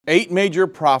8 major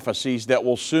prophecies that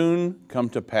will soon come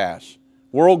to pass.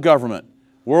 World government,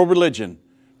 world religion,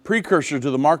 precursor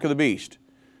to the mark of the beast,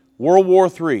 World War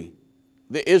III,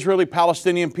 the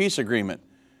Israeli-Palestinian peace agreement,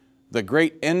 the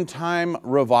great end-time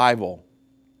revival,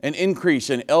 an increase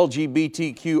in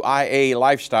LGBTQIA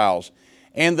lifestyles,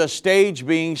 and the stage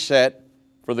being set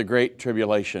for the Great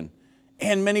Tribulation,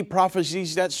 and many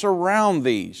prophecies that surround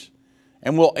these.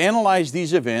 And we'll analyze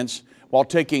these events while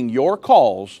taking your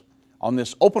calls on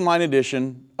this open line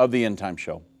edition of the End Time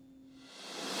Show.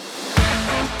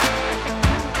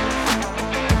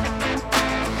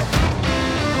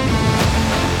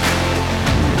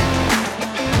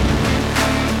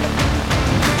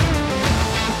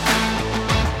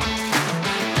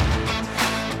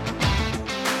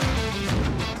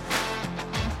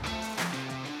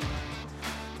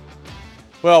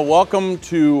 Well, welcome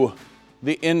to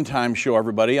the End Time Show,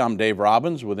 everybody. I'm Dave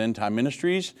Robbins with End Time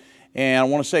Ministries, and I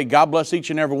want to say God bless each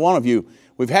and every one of you.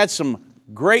 We've had some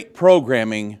great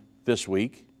programming this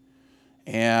week,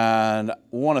 and I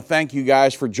want to thank you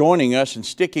guys for joining us and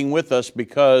sticking with us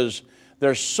because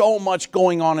there's so much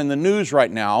going on in the news right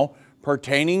now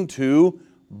pertaining to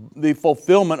the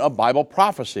fulfillment of Bible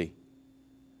prophecy.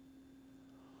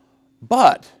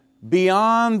 But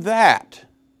beyond that,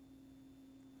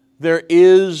 there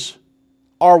is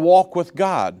our walk with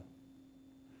God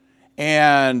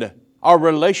and our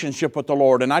relationship with the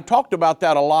Lord. And I talked about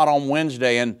that a lot on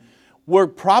Wednesday, and we're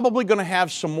probably going to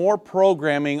have some more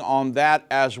programming on that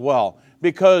as well.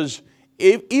 Because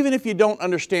even if you don't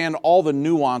understand all the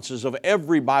nuances of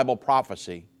every Bible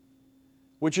prophecy,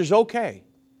 which is okay,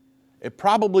 it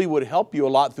probably would help you a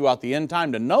lot throughout the end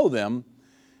time to know them.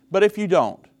 But if you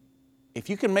don't, if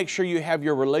you can make sure you have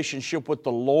your relationship with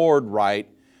the Lord right,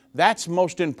 that's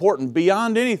most important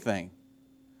beyond anything.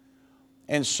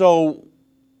 And so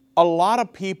a lot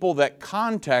of people that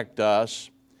contact us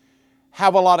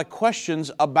have a lot of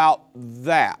questions about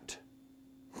that.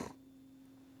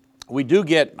 We do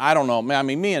get,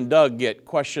 me and Doug get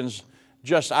questions,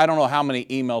 I don't know how many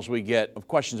emails we get of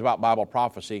questions about Bible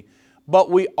prophecy, but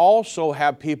we also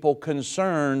have people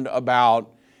concerned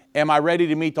about, am I ready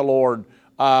to meet the Lord?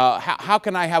 How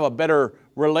can I have a better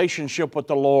relationship with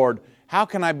the Lord? How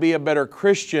can I be a better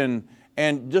Christian?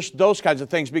 And just those kinds of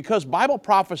things. Because Bible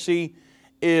prophecy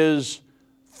is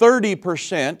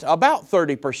about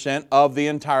 30% of the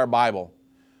entire Bible.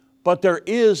 But there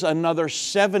is another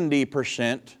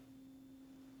 70%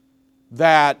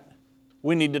 that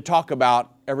we need to talk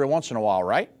about every once in a while,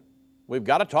 right? We've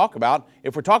got to talk about,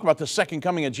 if we're talking about the second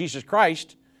coming of Jesus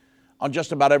Christ on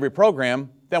just about every program,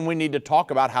 then we need to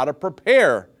talk about how to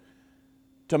prepare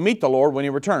to meet the Lord when He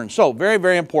returns. So, very,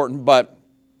 very important. But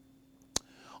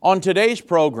on today's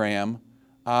program,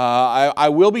 I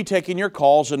will be taking your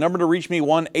calls. The number to reach me,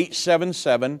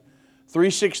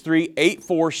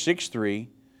 1-877-363-8463.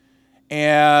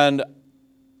 And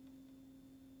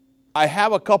I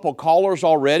have a couple callers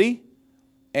already.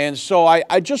 And so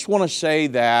I just want to say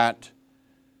that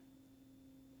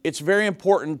it's very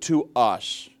important to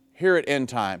us here at End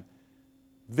Time.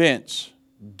 Vince,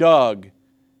 Doug,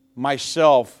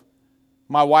 myself,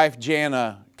 my wife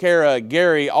Jana, Kara,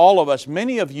 Gary, all of us,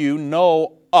 many of you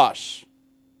know us.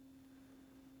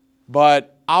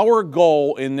 But our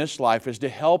goal in this life is to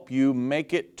help you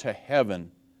make it to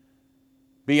heaven.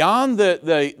 Beyond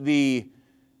the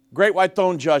great white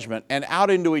throne judgment and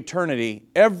out into eternity,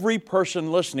 every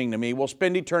person listening to me will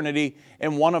spend eternity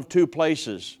in one of two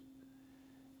places.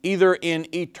 Either in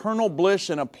eternal bliss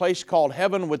in a place called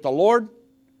heaven with the Lord,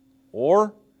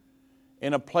 or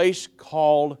in a place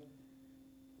called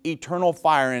eternal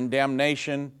fire and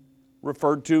damnation,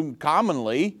 referred to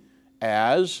commonly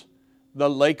as the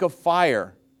lake of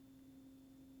fire.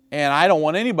 And I don't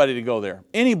want anybody to go there.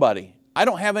 Anybody. I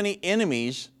don't have any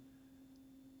enemies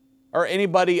or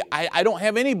anybody. I don't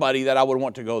have anybody that I would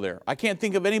want to go there. I can't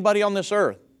think of anybody on this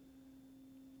earth.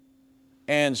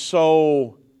 And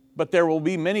so, but there will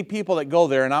be many people that go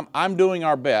there, and I'm doing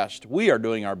our best. We are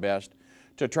doing our best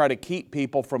to try to keep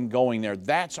people from going there.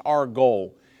 That's our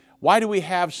goal. Why do we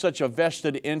have such a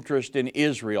vested interest in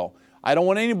Israel? I don't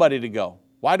want anybody to go.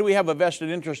 Why do we have a vested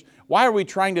interest? Why are we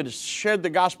trying to shed the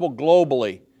gospel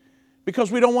globally?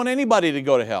 Because we don't want anybody to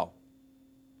go to hell.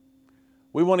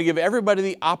 We want to give everybody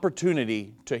the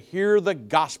opportunity to hear the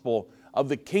gospel of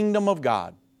the kingdom of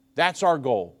God. That's our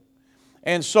goal.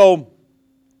 And so,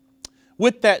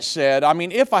 with that said,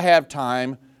 if I have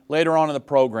time later on in the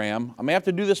program, I may have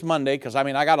to do this Monday because,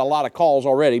 I got a lot of calls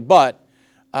already, but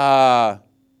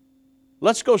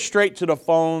let's go straight to the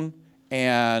phone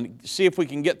and see if we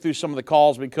can get through some of the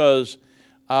calls because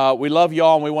We love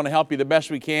y'all and we want to help you the best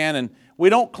we can. And we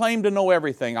don't claim to know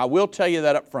everything. I will tell you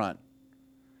that up front.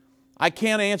 I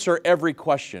can't answer every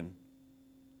question.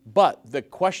 But the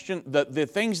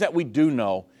things that we do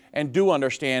know and do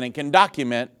understand and can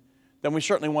document, then we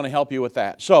certainly want to help you with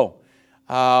that. So,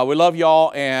 we love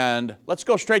y'all, and let's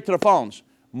go straight to the phones.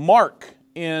 Mark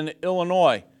in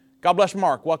Illinois. God bless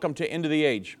Mark. Welcome to End of the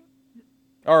Age.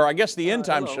 Or I guess the End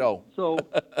Time show. So,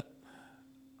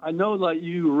 I know that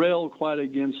you rail quite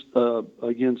against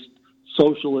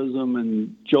socialism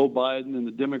and Joe Biden and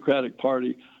the Democratic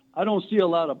Party. I don't see a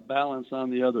lot of balance on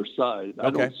the other side. Okay. I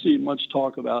don't see much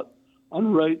talk about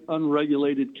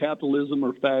unregulated capitalism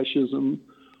or fascism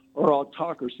or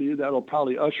autocracy. That'll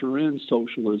probably usher in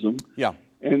socialism. Yeah.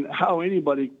 And how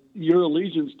your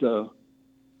allegiance to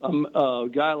a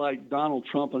guy like Donald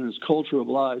Trump and his culture of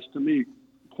lies, to me,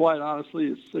 quite honestly,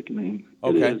 is sickening.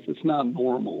 Okay. It is. It's not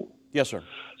normal. Yes, sir.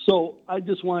 So I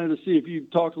just wanted to see if you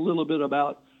talk a little bit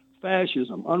about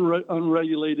fascism,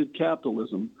 unregulated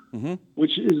capitalism,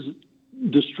 which is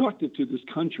destructive to this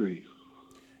country.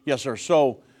 Yes, sir.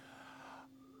 So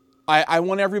I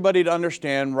want everybody to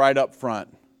understand right up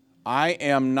front, I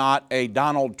am not a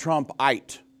Donald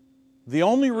Trumpite. The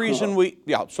only reason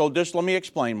so just let me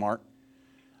explain, Mark.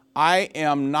 I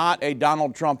am not a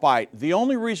Donald Trumpite. The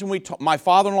only reason my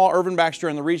father-in-law, Irvin Baxter,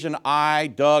 and the reason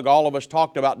Doug, all of us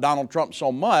talked about Donald Trump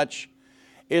so much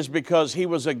is because he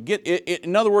was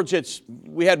in other words,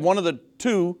 we had one of the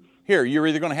two here. You're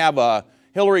either going to have a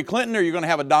Hillary Clinton or you're going to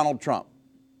have a Donald Trump.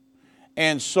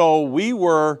 And so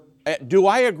do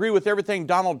I agree with everything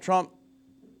Donald Trump,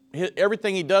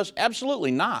 everything he does?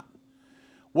 Absolutely not.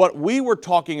 What we were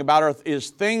talking about is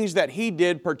things that he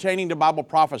did pertaining to Bible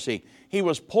prophecy. He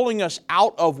was pulling us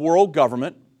out of world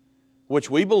government, which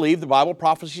we believe the Bible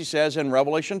prophecy says in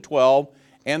Revelation 12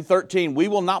 and 13, we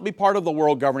will not be part of the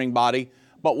world governing body,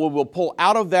 but we will pull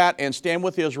out of that and stand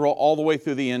with Israel all the way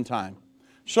through the end time.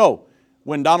 So,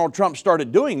 when Donald Trump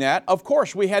started doing that, of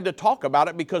course, we had to talk about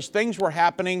it because things were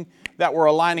happening that were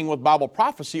aligning with Bible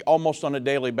prophecy almost on a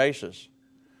daily basis.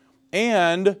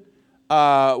 And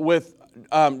with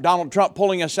Donald Trump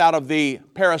pulling us out of the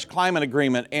Paris Climate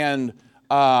Agreement and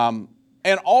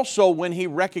also when he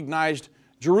recognized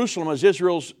Jerusalem as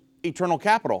Israel's eternal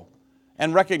capital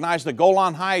and recognized the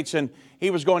Golan Heights, and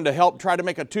he was going to help try to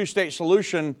make a two-state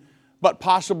solution but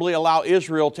possibly allow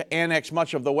Israel to annex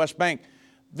much of the West Bank.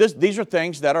 These are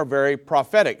things that are very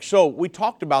prophetic. So we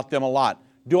talked about them a lot.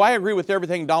 Do I agree with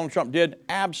everything Donald Trump did?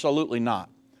 Absolutely not.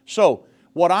 So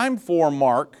what I'm for,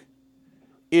 Mark,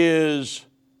 is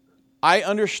I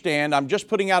understand, I'm just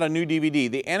putting out a new DVD,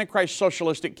 The Antichrist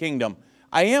Socialistic Kingdom.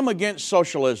 I am against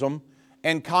socialism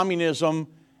and communism,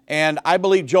 and I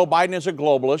believe Joe Biden is a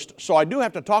globalist, so I do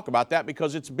have to talk about that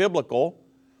because it's biblical.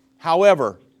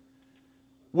 However,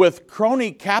 with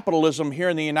crony capitalism here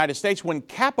in the United States, when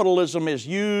capitalism is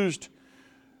used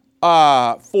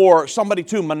for somebody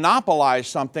to monopolize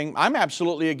something, I'm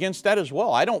absolutely against that as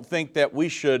well. I don't think that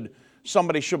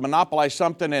somebody should monopolize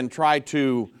something and try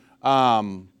to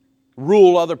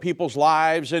rule other people's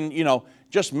lives and,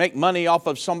 just make money off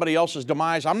of somebody else's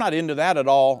demise. I'm not into that at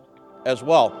all as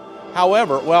well.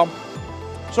 However,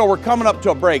 so we're coming up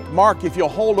to a break. Mark, if you'll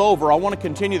hold over, I want to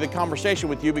continue the conversation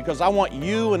with you because I want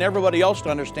you and everybody else to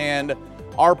understand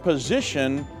our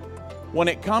position when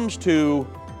it comes to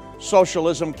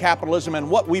socialism, capitalism, and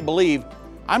what we believe.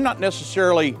 I'm not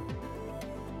necessarily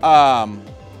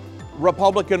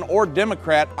Republican or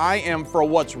Democrat. I am for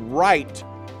what's right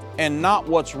and not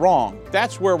what's wrong.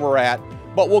 That's where we're at.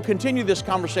 But we'll continue this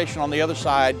conversation on the other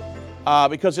side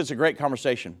because it's a great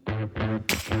conversation.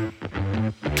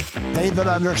 They that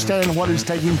understand what is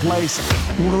taking place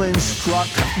will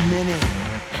instruct many.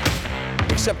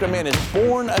 Except a man is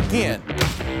born again,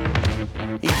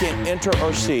 he can't enter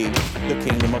or see the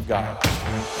kingdom of God.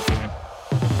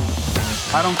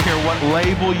 I don't care what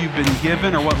label you've been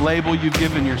given or what label you've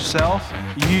given yourself.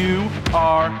 You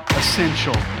are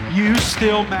essential. You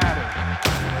still matter.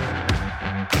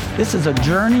 This is a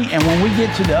journey, and when we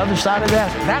get to the other side of that,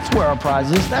 that's where our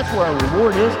prize is. That's where our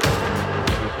reward is.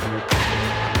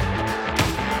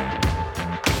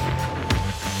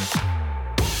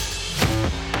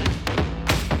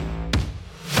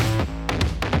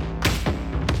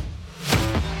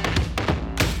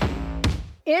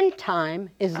 End time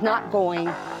is not going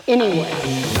anywhere.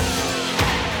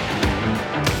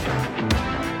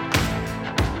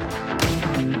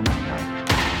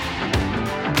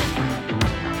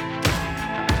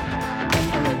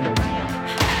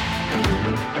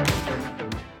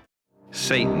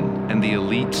 Satan and the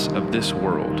elites of this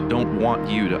world don't want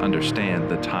you to understand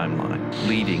the timeline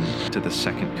leading to the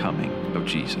second coming of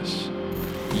Jesus.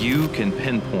 You can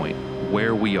pinpoint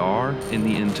where we are in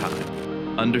the end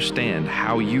time, understand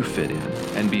how you fit in,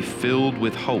 and be filled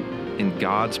with hope in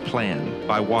God's plan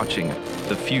by watching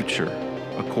The Future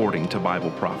According to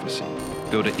Bible Prophecy.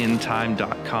 Go to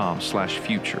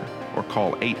endtime.com/future or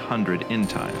call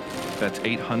 800-END-TIME. That's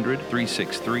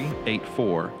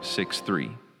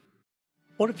 800-363-8463.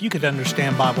 What if you could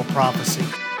understand Bible prophecy?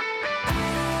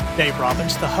 Dave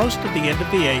Robbins, the host of the End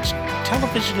of the Age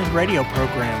television and radio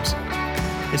programs,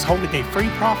 is holding a free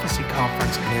prophecy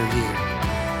conference near you.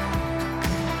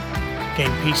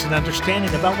 Gain peace and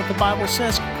understanding about what the Bible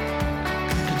says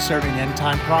concerning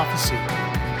end-time prophecy.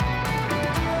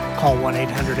 Call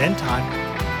 1-800-END-TIME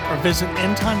or visit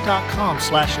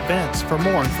endtime.com/events for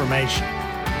more information.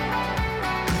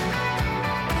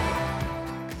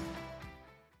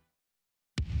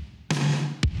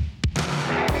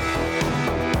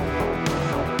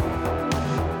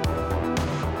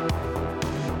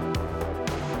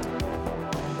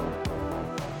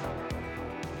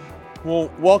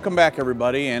 Well, welcome back,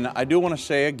 everybody. And I do want to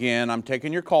say again, I'm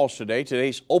taking your calls today.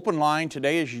 Today's open line.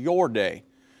 Today is your day.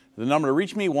 The number to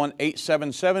reach me,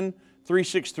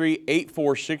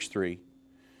 1-877-363-8463.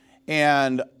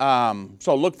 And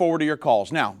so look forward to your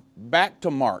calls. Now, back to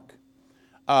Mark.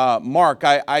 Mark,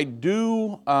 I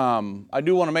do want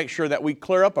to make sure that we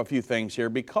clear up a few things here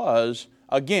because,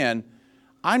 again,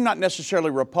 I'm not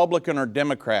necessarily Republican or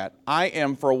Democrat. I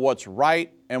am for what's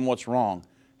right and what's wrong.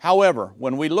 However,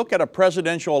 when we look at a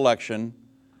presidential election,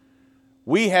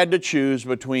 we had to choose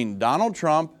between Donald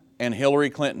Trump and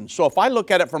Hillary Clinton. So if I look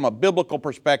at it from a biblical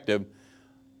perspective,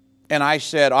 and I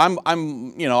said,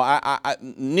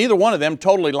 neither one of them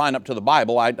totally line up to the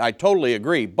Bible. I totally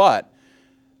agree. But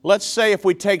let's say if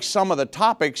we take some of the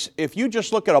topics, if you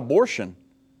just look at abortion,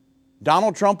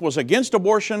 Donald Trump was against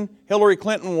abortion, Hillary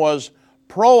Clinton was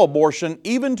pro-abortion,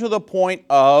 even to the point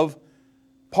of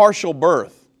partial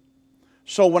birth.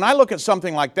 So when I look at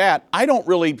something like that, I don't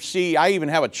really see I even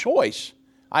have a choice.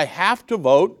 I have to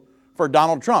vote for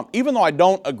Donald Trump. Even though I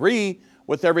don't agree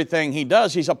with everything he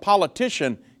does, he's a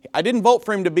politician. I didn't vote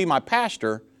for him to be my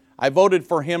pastor. I voted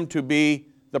for him to be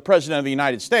the President of the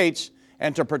United States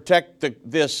and to protect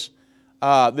this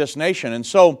nation. And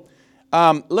so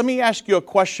let me ask you a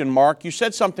question, Mark. You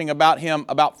said something about him,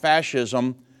 about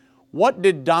fascism. What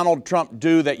did Donald Trump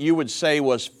do that you would say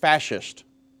was fascist?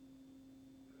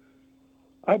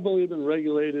 I believe in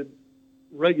regulated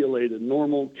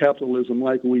normal capitalism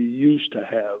like we used to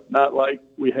have, not like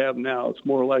we have now. It's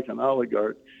more like an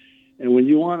oligarch. And when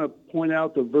you want to point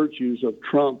out the virtues of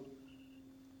Trump,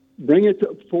 bring it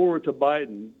forward to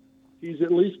Biden. He's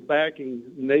at least backing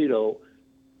NATO.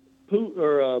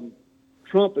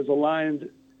 Trump has aligned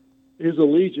his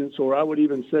allegiance, or I would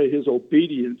even say his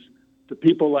obedience, to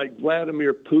people like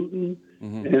Vladimir Putin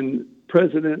and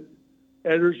President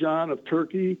Erdogan of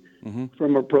Turkey.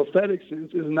 From a prophetic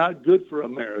sense, is not good for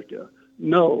America.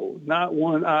 No, not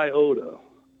one iota.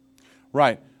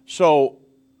 Right. So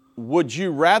would you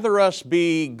rather us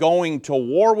be going to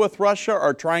war with Russia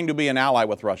or trying to be an ally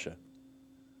with Russia?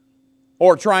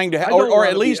 Or trying to, or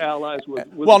at least, allies with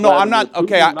well, no, I'm not, Putin,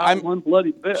 okay, I'm one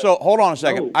bloody bit. So hold on a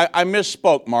second. No. I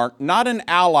misspoke, Mark. Not an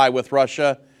ally with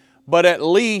Russia, but at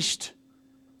least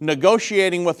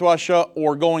negotiating with Russia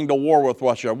or going to war with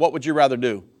Russia. What would you rather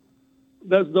do?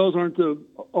 Those aren't the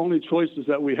only choices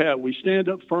that we have. We stand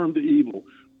up firm to evil.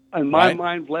 In my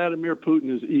mind, Vladimir Putin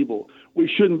is evil. We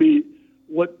shouldn't be.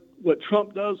 What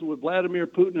Trump does with Vladimir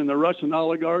Putin and the Russian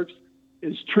oligarchs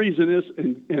is treasonous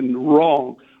and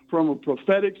wrong from a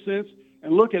prophetic sense.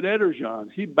 And look at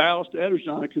Erdogan. He bows to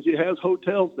Erdogan because he has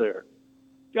hotels there.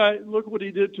 Guy, look what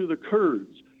he did to the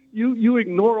Kurds. You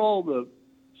ignore all the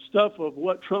stuff of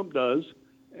what Trump does,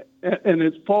 and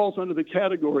it falls under the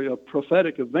category of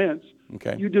prophetic events.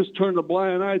 Okay. You just turn a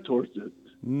blind eye towards it.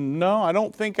 No, I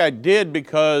don't think I did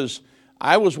because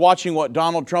I was watching what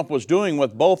Donald Trump was doing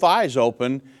with both eyes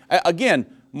open. Again,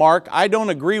 Mark, I don't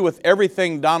agree with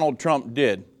everything Donald Trump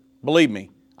did. Believe me,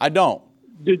 I don't.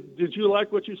 Did you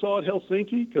like what you saw at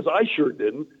Helsinki? Because I sure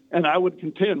didn't, and I would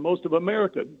contend most of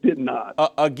America did not.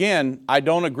 Again, I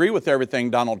don't agree with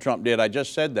everything Donald Trump did. I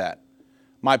just said that.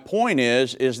 My point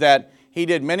is that he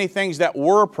did many things that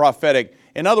were prophetic.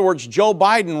 In other words, Joe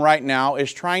Biden right now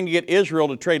is trying to get Israel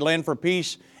to trade land for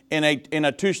peace in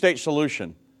a two-state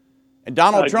solution. And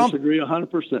Donald Trump... I disagree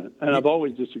 100%, and I've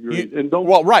always disagreed. And don't.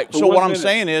 Well, right. So what I'm minute,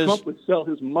 saying is... Trump would sell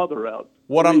his mother out.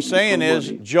 What I'm saying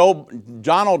is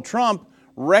Donald Trump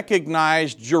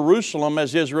recognized Jerusalem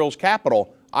as Israel's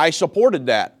capital. I supported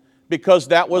that because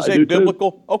that was a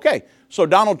biblical... Too. Okay, so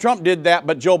Donald Trump did that,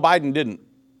 but Joe Biden didn't.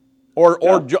 Or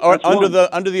under the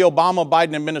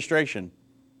Obama-Biden administration.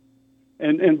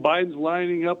 And Biden's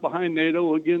lining up behind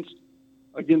NATO against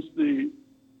the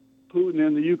Putin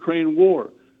and the Ukraine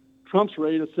war. Trump's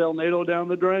ready to sell NATO down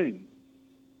the drain.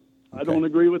 I don't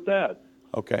agree with that.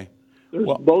 Okay. There's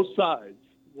both sides.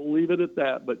 We'll leave it at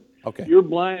that. But your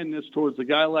blindness towards a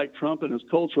guy like Trump and his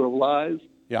culture of lies,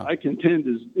 I contend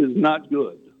is not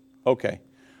good. Okay.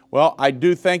 Well, I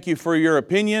do thank you for your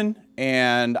opinion,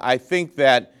 and I think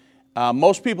that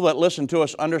most people that listen to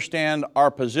us understand our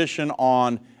position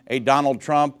on a Donald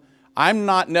Trump. I'm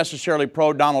not necessarily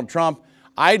pro-Donald Trump.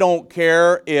 I don't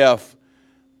care if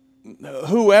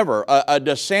whoever, a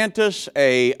DeSantis,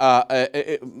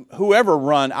 whoever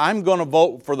run, I'm going to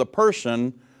vote for the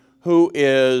person who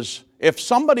is, if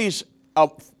somebody's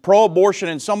pro-abortion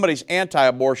and somebody's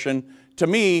anti-abortion, to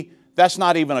me, that's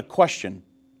not even a question,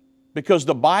 because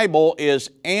the Bible is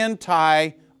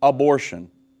anti-abortion.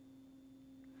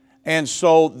 And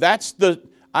so that's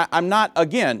I'm not,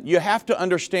 again, you have to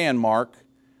understand, Mark,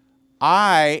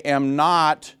 I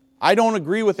don't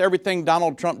agree with everything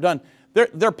Donald Trump done.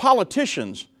 They're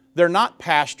politicians. They're not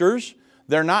pastors.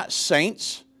 They're not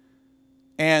saints.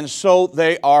 And so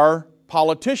they are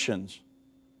politicians.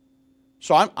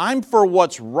 So I'm for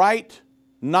what's right,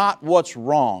 not what's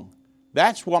wrong.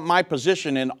 That's what my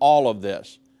position in all of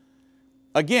this.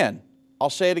 Again, I'll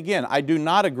say it again, I do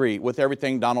not agree with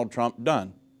everything Donald Trump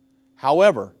done.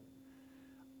 However,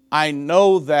 I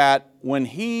know that when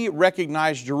he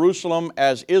recognized Jerusalem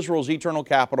as Israel's eternal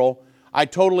capital, I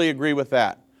totally agree with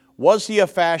that. Was he a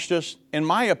fascist? In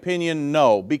my opinion,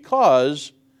 no,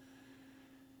 because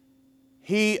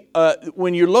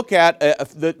when you look at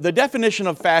the definition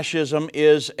of fascism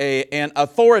is an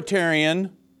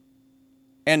authoritarian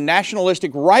and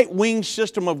nationalistic right-wing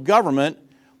system of government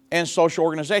and social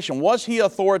organization. Was he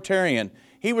authoritarian?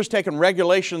 He was taking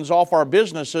regulations off our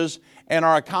businesses and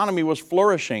our economy was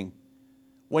flourishing.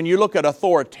 When you look at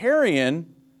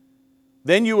authoritarian,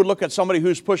 then you would look at somebody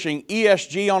who's pushing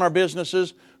ESG on our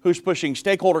businesses, who's pushing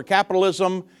stakeholder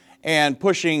capitalism and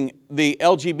pushing the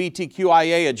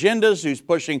LGBTQIA agendas, who's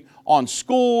pushing on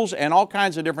schools and all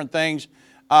kinds of different things.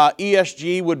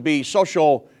 ESG would be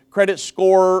social credit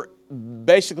score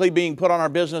basically being put on our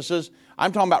businesses.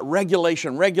 I'm talking about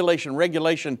regulation.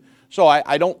 So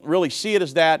I don't really see it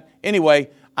as that. Anyway,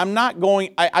 I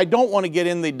don't want to get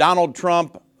in the Donald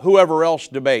Trump, whoever else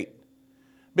debate,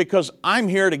 because I'm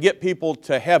here to get people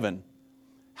to heaven.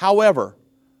 However,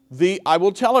 I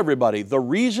will tell everybody, the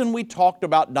reason we talked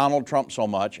about Donald Trump so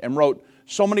much and wrote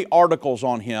so many articles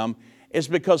on him is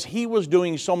because he was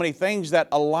doing so many things that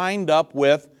aligned up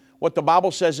with what the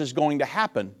Bible says is going to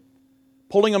happen.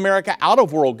 Pulling America out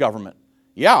of world government.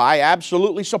 Yeah, I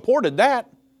absolutely supported that.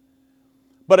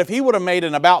 But if he would have made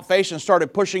an about face and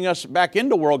started pushing us back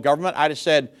into world government, I'd have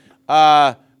said,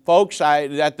 folks,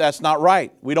 that's not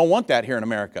right. We don't want that here in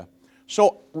America.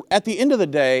 So at the end of the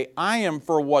day, I am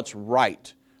for what's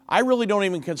right. I really don't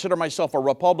even consider myself a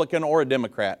Republican or a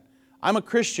Democrat. I'm a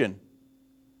Christian.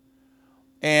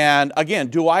 And again,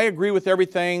 do I agree with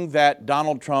everything that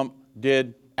Donald Trump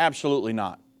did? Absolutely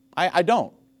not. I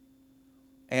don't.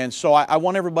 And so I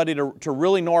want everybody to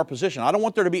really know our position. I don't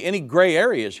want there to be any gray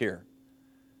areas here,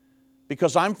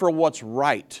 because I'm for what's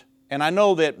right. And I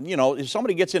know that, if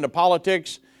somebody gets into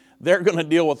politics, they're going to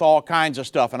deal with all kinds of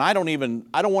stuff. And I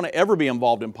don't want to ever be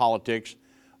involved in politics,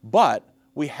 but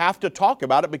we have to talk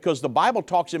about it because the Bible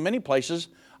talks in many places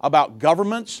about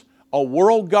governments, a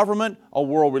world government, a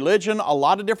world religion, a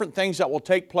lot of different things that will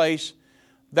take place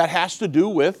that has to do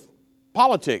with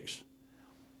politics.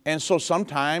 And so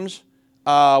sometimes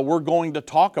we're going to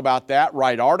talk about that,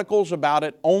 write articles about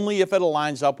it, only if it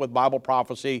aligns up with Bible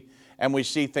prophecy and we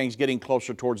see things getting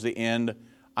closer towards the end.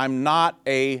 I'm not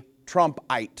a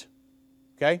Trumpite.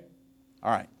 Okay?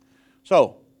 All right.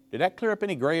 So, did that clear up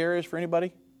any gray areas for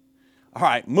anybody? All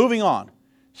right, moving on.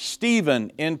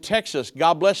 Stephen in Texas.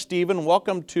 God bless, Stephen.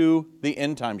 Welcome to the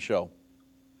End Time Show.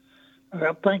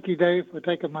 Well, thank you, Dave, for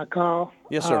taking my call.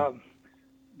 Yes, sir.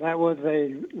 That was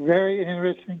a very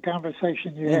interesting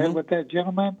conversation you had with that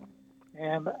gentleman.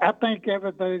 And I think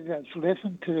everybody that's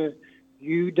listened to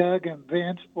you, Doug, and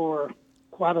Vince for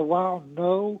quite a while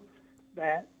know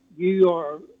that you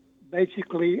are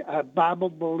basically a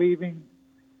Bible-believing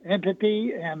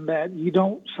entity and that you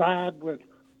don't side with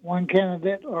one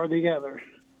candidate or the other.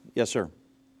 Yes, sir.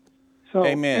 So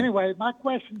Amen. Anyway, my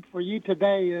question for you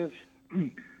today is,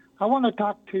 I want to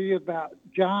talk to you about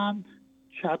John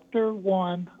chapter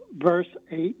 1, verse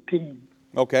 18.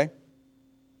 Okay.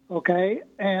 Okay,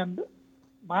 and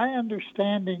my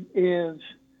understanding is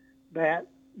that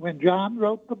when John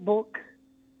wrote the book,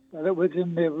 that it was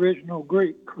in the original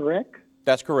Greek, correct?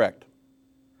 That's correct.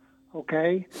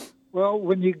 Okay, Well,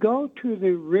 when you go to the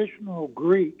original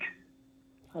Greek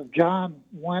of John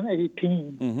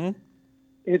 1:18,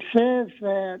 it says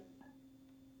that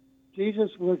Jesus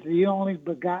was the only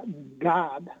begotten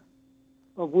God.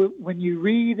 But when you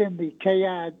read in the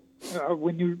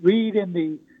when you read in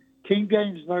the King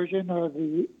James Version or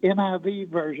the NIV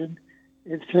version,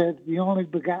 it says the only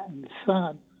begotten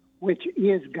Son, which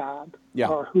is God,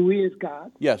 or who is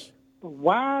God. Yes. But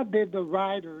why did the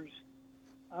writers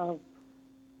of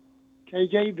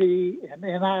KJV and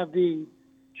NIV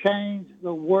change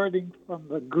the wording from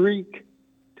the Greek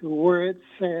to where it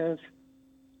says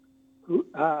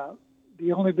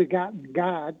the only begotten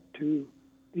God to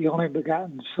the only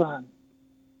begotten Son?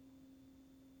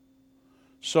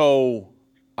 So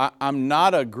I'm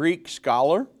not a Greek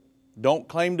scholar, don't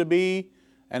claim to be,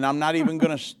 and I'm not even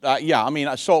going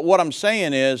to, so what I'm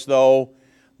saying is, though,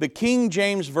 the King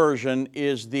James Version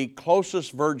is the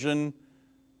closest version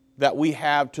that we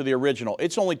have to the original.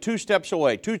 It's only 2 steps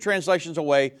away, 2 translations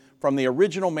away from the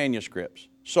original manuscripts.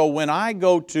 So when I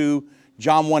go to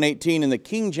John 1:18 in the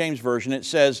King James Version, it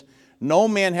says, "No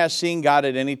man has seen God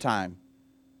at any time.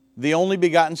 The only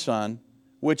begotten Son,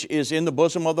 which is in the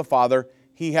bosom of the Father,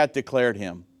 He hath declared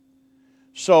Him."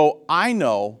 So I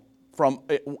know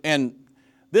and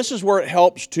this is where it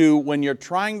helps to, when you're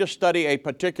trying to study a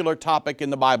particular topic in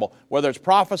the Bible, whether it's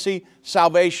prophecy,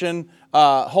 salvation,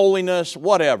 holiness,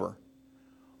 whatever,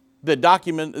 the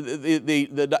document,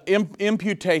 the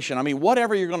imputation,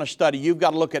 whatever you're going to study, you've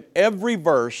got to look at every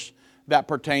verse that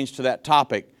pertains to that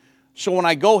topic. So when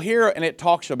I go here and it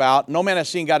talks about, "No man has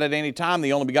seen God at any time,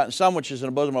 the only begotten Son, which is in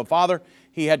the bosom of the Father,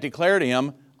 He had declared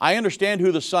Him," I understand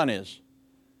who the Son is.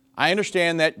 I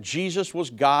understand that Jesus was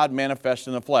God manifest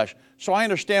in the flesh. So I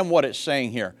understand what it's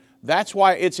saying here. That's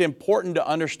why it's important to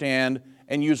understand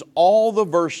and use all the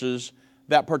verses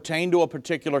that pertain to a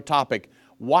particular topic.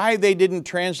 Why they didn't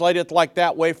translate it like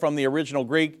that way from the original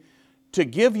Greek, to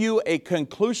give you a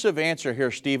conclusive answer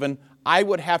here, Stephen, I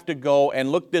would have to go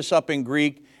and look this up in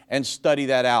Greek and study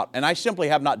that out. And I simply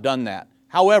have not done that.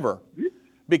 However,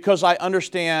 because I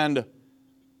understand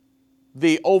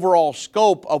the overall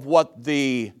scope of what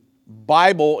the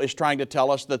Bible is trying to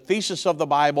tell us, the thesis of the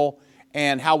Bible,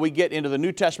 and how we get into the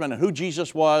New Testament and who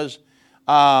Jesus was,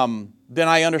 then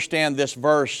I understand this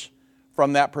verse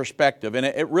from that perspective. And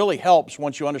it really helps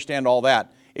once you understand all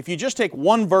that. If you just take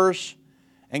one verse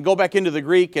and go back into the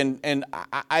Greek, and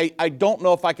I don't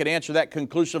know if I could answer that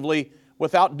conclusively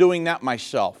without doing that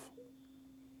myself.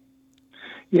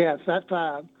 Yes, that's,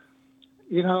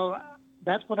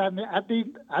 that's what I mean.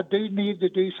 I do need to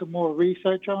do some more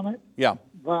research on it. Yeah.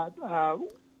 But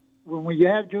when we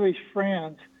have Jewish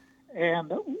friends,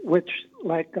 and which,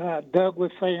 like Doug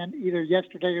was saying either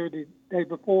yesterday or the day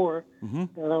before,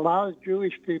 that a lot of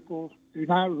Jewish people do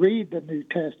not read the New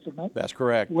Testament. That's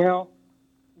correct. Well,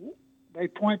 they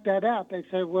point that out. They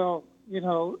say, well,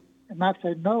 and I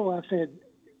said, no. I said,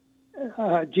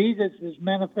 Jesus is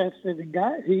manifested in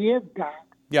God. He is God.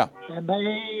 Yeah. And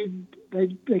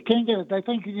they can't get it. They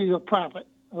think he's a prophet.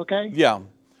 Okay. Yeah.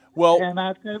 Well. And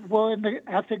I said,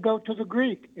 I said, go to the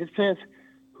Greek. It says,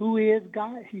 who is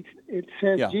God? It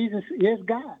says Jesus is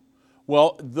God.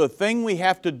 Well, the thing we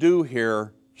have to do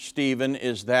here, Stephen,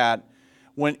 is that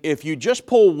if you just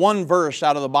pull one verse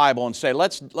out of the Bible and say,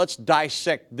 let's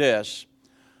dissect this,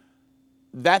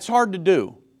 that's hard to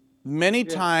do. Many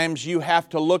times you have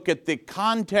to look at the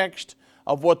context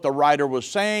of what the writer was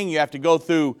saying. You have to go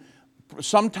through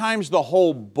sometimes the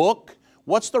whole book.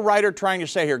 What's the writer trying to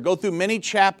say here? Go through many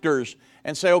chapters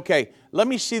and say, okay, let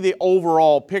me see the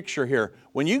overall picture here.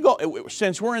 When you go,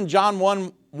 since we're in John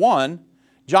 1:1,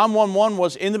 John 1:1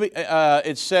 was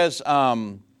it says,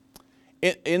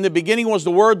 in the beginning was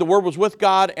the Word was with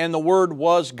God, and the Word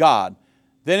was God.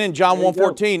 Then in John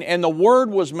 1:14, and the Word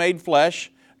was made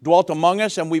flesh, dwelt among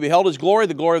us, and we beheld His glory,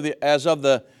 the glory as of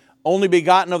the only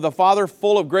begotten of the Father,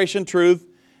 full of grace and truth.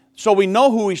 So we know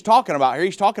who he's talking about here.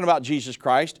 He's talking about Jesus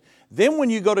Christ. Then when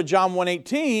you go to John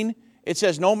 1:18, it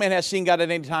says, no man has seen God at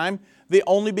any time, the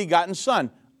only begotten Son.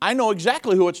 I know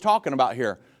exactly who it's talking about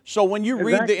here. So when you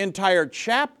read the entire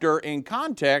chapter in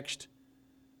context,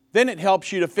 then it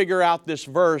helps you to figure out this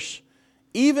verse,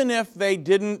 even if they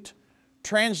didn't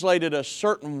translate it a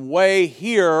certain way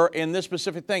here in this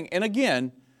specific thing. And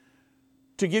again,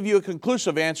 to give you a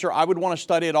conclusive answer, I would want to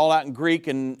study it all out in Greek,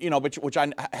 and which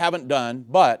I haven't done.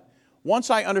 But once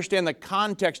I understand the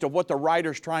context of what the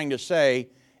writer's trying to say,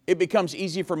 it becomes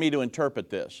easy for me to interpret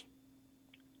this.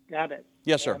 Got it.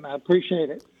 Yes, sir. And I appreciate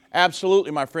it.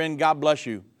 Absolutely, my friend. God bless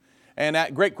you. And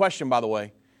great question, by the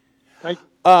way. Thank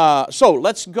you. So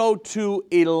let's go to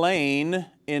Elaine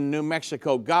in New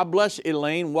Mexico. God bless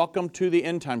Elaine. Welcome to the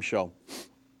End Time Show.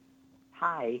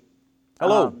 Hi.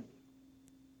 Hello.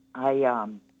 I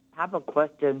have a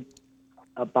question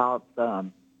about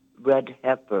red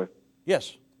heifer.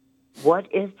 Yes.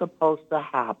 What is supposed to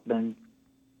happen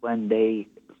when they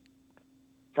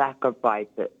sacrifice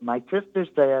it? My sister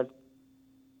says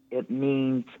it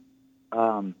means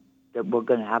that we're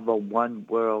going to have a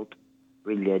one-world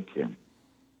religion.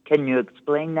 Can you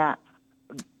explain that?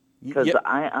 Because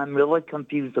I'm really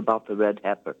confused about the red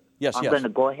heifer. Yes, I'm going to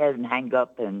go ahead and hang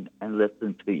up and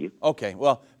listen to you. Okay,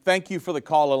 well, thank you for the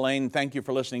call, Elaine. Thank you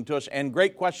for listening to us. And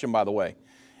great question, by the way.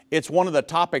 It's one of the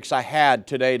topics I had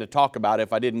today to talk about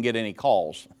if I didn't get any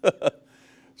calls.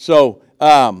 So,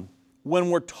 when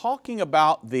we're talking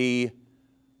about the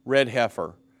red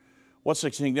heifer, what's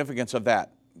the significance of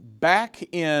that? Back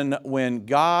in when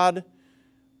God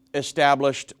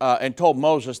established and told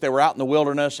Moses, they were out in the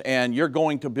wilderness, and you're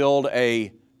going to build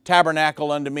a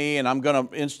tabernacle unto me, and I'm going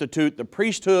to institute the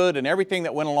priesthood and everything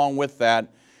that went along with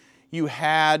that. You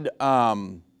had,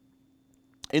 in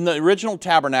the original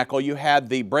tabernacle, you had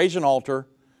the brazen altar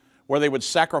where they would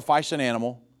sacrifice an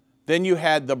animal. Then you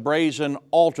had the brazen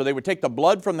altar. They would take the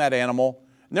blood from that animal.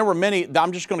 And there were many,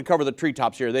 I'm just going to cover the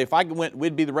treetops here. If I went,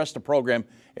 we'd be the rest of the program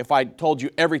if I told you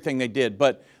everything they did.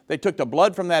 But they took the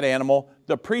blood from that animal.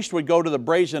 The priest would go to the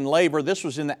brazen laver. This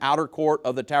was in the outer court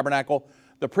of the tabernacle.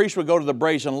 The priest would go to the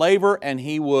brazen laver and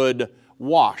he would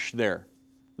wash there.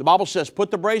 The Bible says, put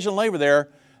the brazen laver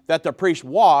there that the priest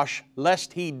wash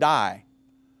lest he die.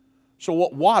 So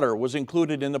what water was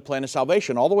included in the plan of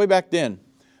salvation all the way back then.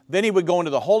 Then he would go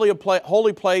into the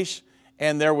holy place,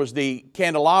 and there was the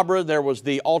candelabra, there was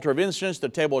the altar of incense, the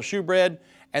table of shewbread,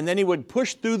 and then he would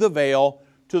push through the veil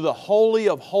to the Holy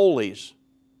of Holies.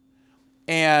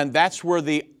 And that's where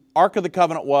the Ark of the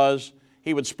Covenant was.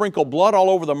 He would sprinkle blood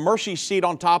all over the mercy seat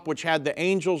on top, which had the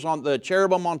angels on the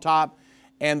cherubim on top,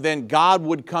 and then God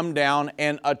would come down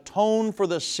and atone for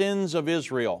the sins of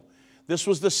Israel. This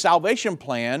was the salvation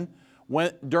plan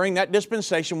during that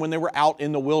dispensation when they were out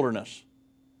in the wilderness.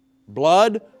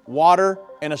 Blood, water,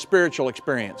 and a spiritual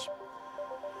experience.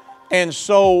 And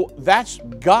so that's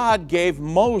God gave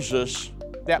Moses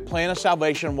that plan of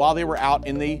salvation while they were out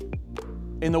in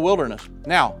the wilderness.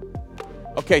 Now,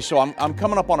 okay, so I'm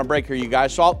coming up on a break here, you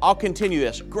guys, so I'll continue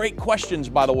this. Great questions,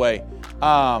 by the way.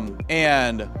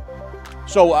 And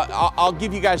so I'll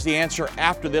give you guys the answer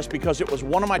after this because it was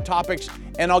one of my topics,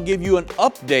 and I'll give you an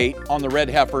update on the red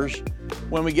heifers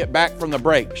when we get back from the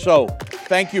break. So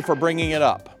thank you for bringing it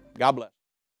up. God bless.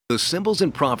 The symbols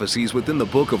and prophecies within the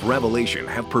book of Revelation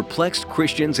have perplexed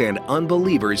Christians and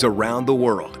unbelievers around the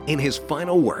world. In his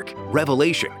final work,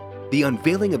 Revelation, The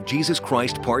Unveiling of Jesus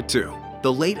Christ Part 2,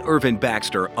 the late Irvin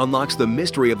Baxter unlocks the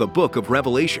mystery of the book of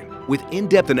Revelation with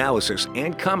in-depth analysis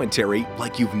and commentary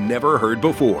like you've never heard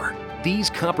before. These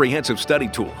comprehensive study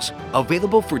tools,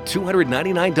 available for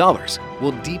 $299,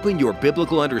 will deepen your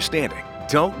biblical understanding.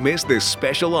 Don't miss this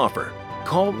special offer.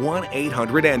 Call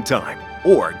 1-800-END-TIME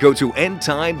or go to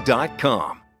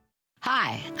endtime.com.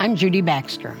 Hi, I'm Judy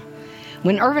Baxter.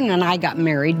 When Irvin and I got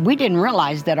married, we didn't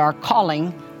realize that our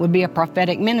calling would be a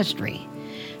prophetic ministry.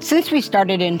 Since we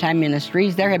started End Time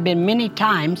Ministries, there have been many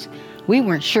times we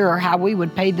weren't sure how we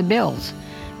would pay the bills,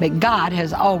 but God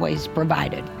has always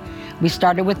provided. We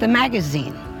started with a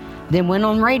magazine, then went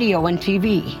on radio and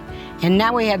TV, and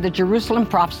now we have the Jerusalem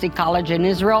Prophecy College in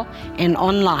Israel and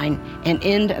online and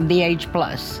End of the Age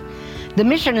Plus. The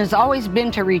mission has always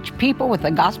been to reach people with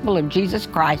the gospel of Jesus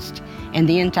Christ and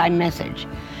the end time message.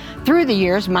 Through the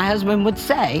years, my husband would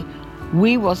say,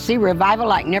 we will see revival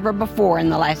like never before in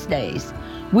the last days.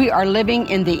 We are living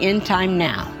in the end time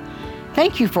now.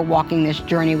 Thank you for walking this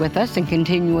journey with us and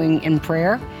continuing in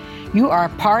prayer. You are a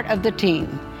part of the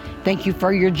team. Thank you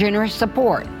for your generous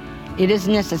support. It is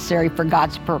necessary for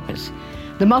God's purpose.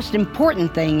 The most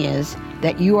important thing is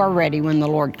that you are ready when the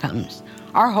Lord comes.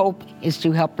 Our hope is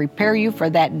to help prepare you for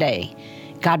that day.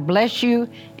 God bless you,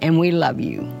 and we love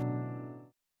you.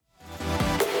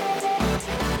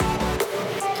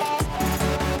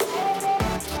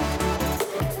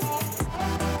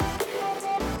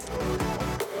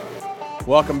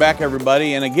 Welcome back,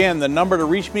 everybody. And again, the number to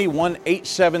reach me,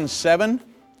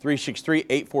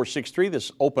 1-877-363-8463,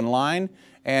 this open line.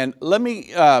 And let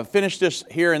me finish this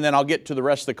here, and then I'll get to the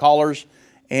rest of the callers.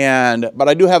 But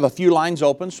I do have a few lines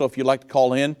open, so if you'd like to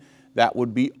call in, that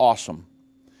would be awesome.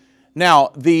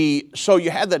 Now, so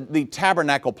you had the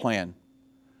tabernacle plan,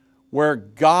 where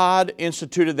God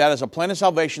instituted that as a plan of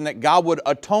salvation, that God would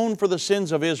atone for the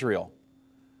sins of Israel.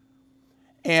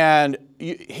 And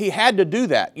He had to do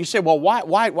that. You say, well,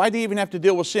 why do He even have to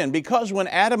deal with sin? Because when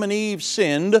Adam and Eve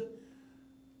sinned,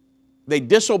 they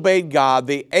disobeyed God.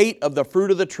 They ate of the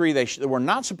fruit of the tree they were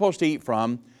not supposed to eat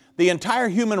from. the entire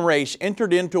human race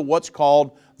entered into what's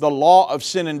called the law of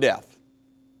sin and death.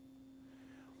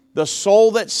 The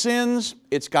soul that sins,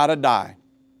 it's got to die.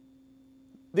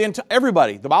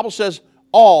 Everybody, the Bible says,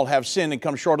 all have sinned and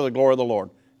come short of the glory of the Lord.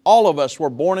 All of us were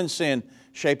born in sin,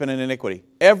 shapen in iniquity.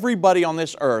 Everybody on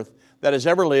this earth that has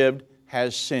ever lived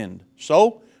has sinned.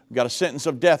 So, we've got a sentence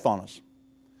of death on us.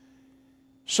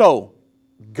 So,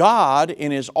 God,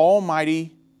 in His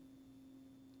almighty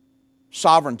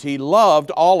sovereignty,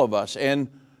 loved all of us and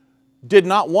did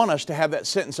not want us to have that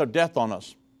sentence of death on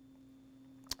us.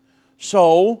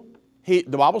 So, the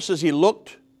Bible says He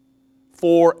looked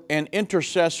for an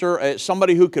intercessor,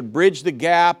 somebody who could bridge the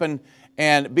gap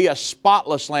and be a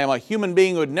spotless lamb, a human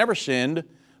being who had never sinned,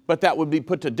 but that would be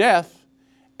put to death,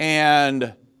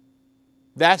 and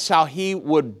that's how He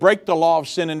would break the law of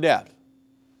sin and death.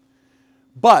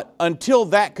 But until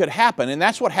that could happen, and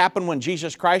that's what happened when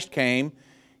Jesus Christ came.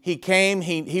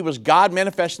 He was God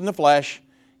manifest in the flesh.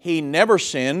 He never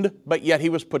sinned, but yet He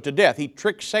was put to death. He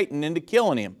tricked Satan into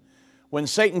killing Him. When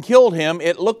Satan killed Him,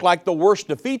 it looked like the worst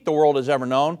defeat the world has ever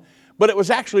known, but it was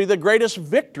actually the greatest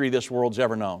victory this world's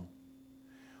ever known.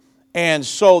 And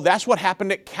so that's what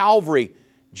happened at Calvary.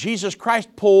 Jesus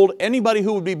Christ pulled anybody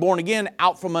who would be born again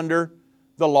out from under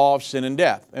the law of sin and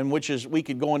death, and which is, we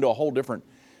could go into a whole different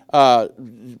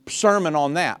sermon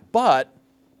on that. But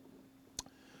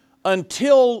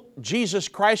until Jesus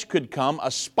Christ could come, a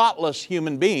spotless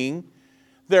human being,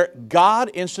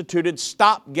 God instituted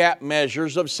stopgap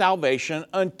measures of salvation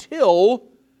until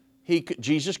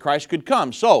Jesus Christ could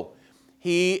come. So,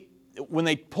 when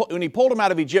He pulled Him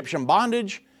out of Egyptian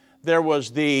bondage, there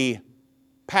was the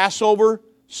Passover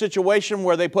situation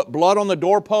where they put blood on the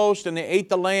doorpost and they ate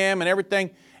the lamb and everything,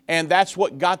 and that's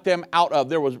what got them out of.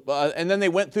 And then they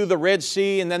went through the Red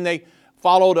Sea, and then they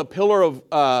followed a pillar of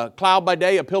cloud by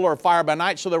day, a pillar of fire by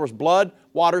night, so there was blood,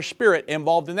 water, spirit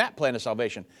involved in that plan of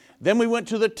salvation. Then we went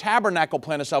to the tabernacle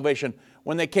plan of salvation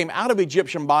when they came out of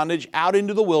Egyptian bondage out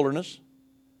into the wilderness,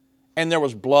 and there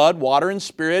was blood, water, and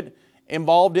spirit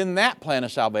involved in that plan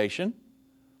of salvation.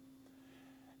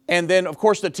 And then, of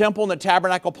course, the temple and the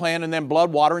tabernacle plan, and then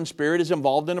blood, water, and spirit is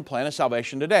involved in a plan of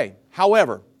salvation today.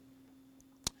 However,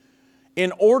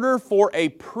 in order for a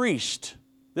priest,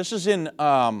 this is in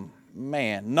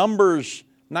Numbers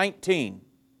 19.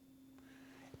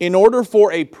 In order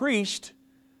for a priest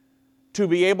to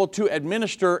be able to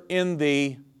administer in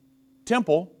the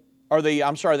temple, or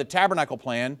the tabernacle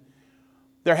plan,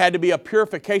 there had to be a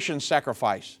purification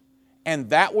sacrifice. And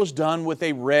that was done with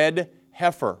a red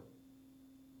heifer.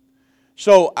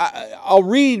 So I'll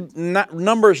read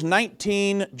Numbers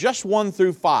 19, just 1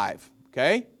 through 5,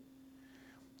 okay?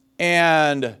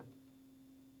 And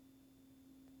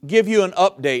give you an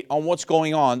update on what's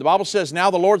going on. The Bible says, "Now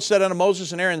the Lord said unto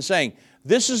Moses and Aaron, saying,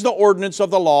 This is the ordinance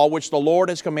of the law which the Lord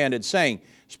has commanded, saying,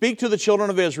 Speak to the children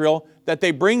of Israel, that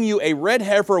they bring you a red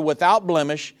heifer without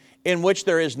blemish, in which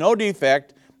there is no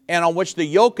defect, and on which the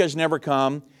yoke has never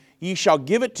come. Ye shall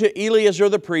give it to Eleazar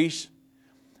the priest,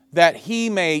 that he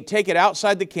may take it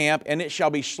outside the camp, and it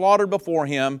shall be slaughtered before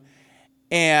him,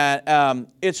 and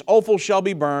its offal shall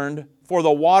be burned for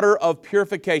the water of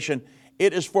purification.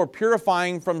 It is for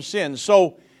purifying from sin."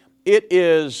 So it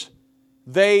is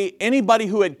anybody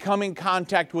who had come in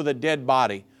contact with a dead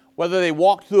body, whether they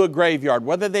walked through a graveyard,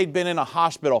 whether they'd been in a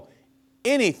hospital,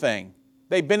 anything,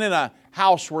 they'd been in a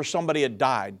house where somebody had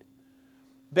died,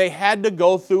 they had to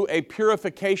go through a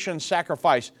purification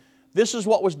sacrifice. This is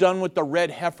what was done with the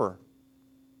red heifer.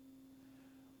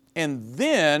 And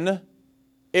then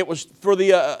it was for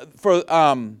the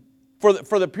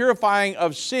purifying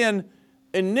of sin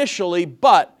initially,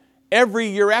 but every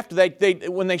year after that,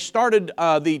 when they started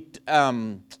the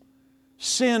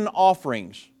sin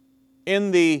offerings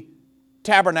in the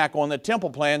tabernacle and the temple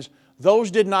plans,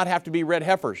 those did not have to be red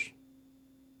heifers.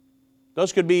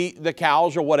 Those could be the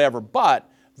cows or whatever, but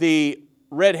the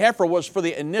red heifer was for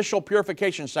the initial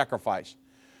purification sacrifice.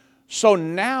 So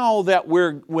now that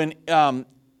when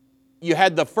you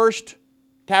had the first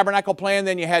tabernacle plan,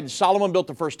 then you had Solomon built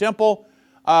the first temple,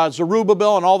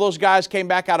 Zerubbabel and all those guys came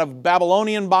back out of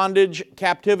Babylonian bondage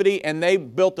captivity, and they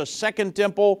built a second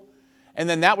temple, and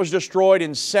then that was destroyed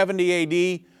in 70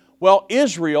 A.D. Well,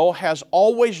 Israel has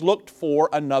always looked for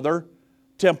another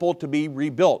temple to be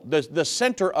rebuilt, the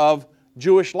center of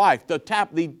Jewish life, the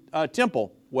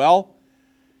temple. Well,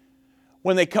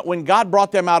 when God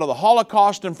brought them out of the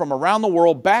Holocaust and from around the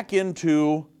world back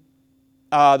into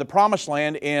the Promised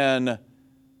Land in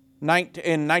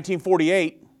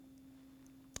 1948,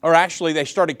 or actually they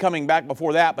started coming back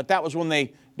before that, but that was when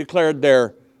they declared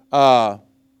their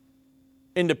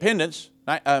independence,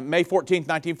 May 14th,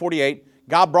 1948.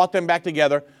 God brought them back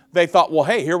together. They thought, well,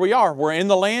 hey, here we are. We're in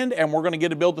the land and we're going to get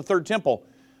to build the third temple.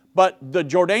 But the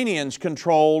Jordanians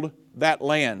controlled that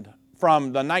land from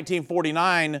the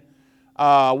 1949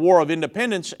 War of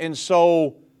Independence. And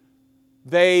so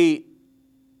they,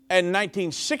 in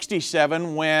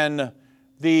 1967, when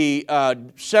the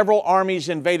several armies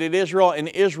invaded Israel and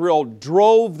Israel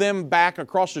drove them back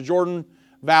across the Jordan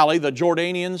Valley, the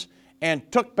Jordanians, and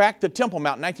took back the Temple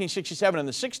Mount in 1967 in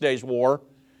the 6 Days War,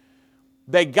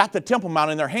 they got the Temple Mount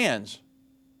in their hands.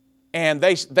 And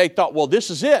they thought, well, this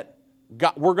is it.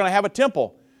 We're going to have a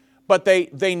temple. But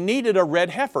they needed a red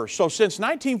heifer. So since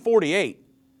 1948,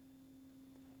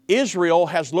 Israel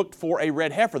has looked for a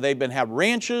red heifer. They've been had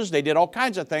ranches. They did all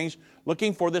kinds of things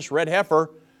looking for this red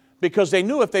heifer because they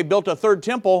knew if they built a third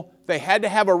temple, they had to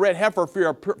have a red heifer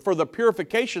for the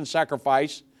purification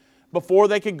sacrifice before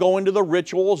they could go into the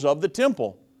rituals of the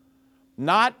temple.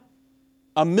 Not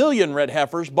a million red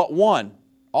heifers, but one.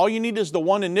 All you need is the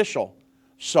one initial.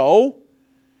 So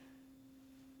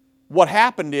what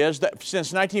happened is that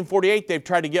since 1948, they've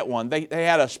tried to get one. They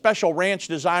had a special ranch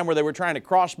design where they were trying to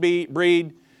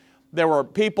crossbreed. There were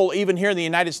people, even here in the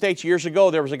United States years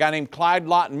ago, there was a guy named Clyde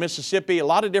Lott in Mississippi, a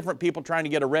lot of different people trying to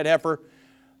get a red heifer.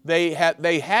 They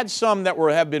had some that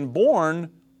have been born,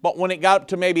 but when it got up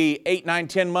to maybe 8, 9,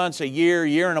 10 months, a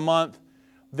year and a month,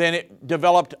 then it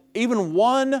developed even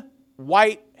one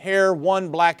white hair, one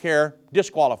black hair,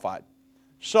 disqualified.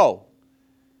 So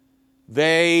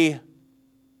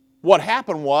what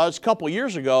happened was, a couple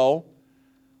years ago,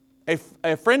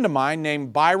 a friend of mine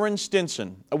named Byron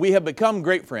Stinson, we have become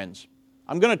great friends.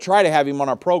 I'm going to try to have him on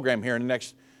our program here in the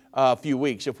next few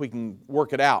weeks if we can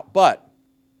work it out. But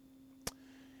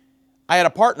I had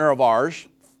a partner of ours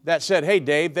that said, hey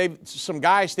Dave, some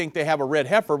guys think they have a red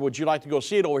heifer. Would you like to go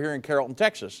see it over here in Carrollton,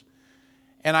 Texas?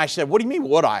 And I said, what do you mean,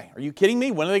 would I? Are you kidding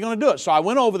me? When are they going to do it? So I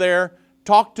went over there,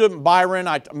 talked to Byron.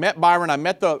 I met Byron.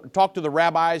 Talked to the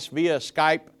rabbis via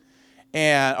Skype,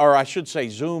 or I should say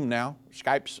Zoom now.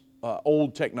 Skype's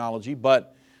old technology.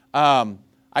 But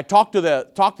I talked to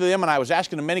them, and I was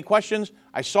asking them many questions.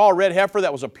 I saw a red heifer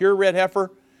that was a pure red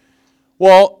heifer.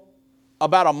 Well,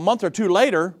 about a month or two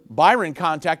later, Byron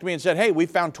contacted me and said, hey, we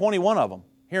found 21 of them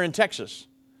here in Texas.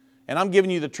 And I'm giving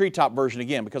you the treetop version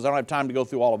again because I don't have time to go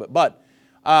through all of it. But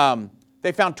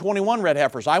they found 21 red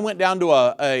heifers. I went down to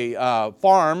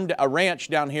a ranch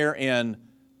down here in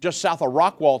just south of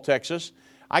Rockwall, Texas.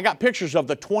 I got pictures of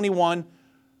the 21,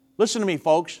 listen to me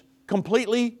folks,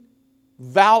 completely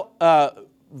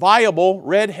viable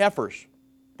red heifers.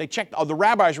 They checked, the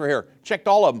rabbis were here, checked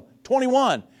all of them,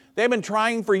 21. They've been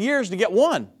trying for years to get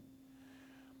one.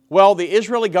 Well, the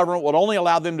Israeli government would only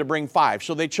allow them to bring 5.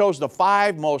 So they chose the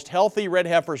 5 most healthy red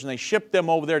heifers and they shipped them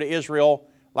over there to Israel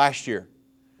last year.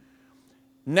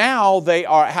 Now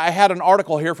I had an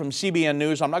article here from CBN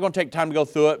News. I'm not going to take time to go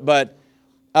through it, but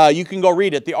you can go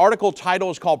read it. The article title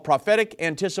is called Prophetic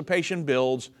Anticipation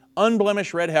Builds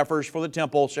Unblemished Red Heifers for the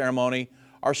Temple Ceremony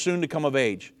Are Soon to Come of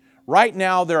Age. Right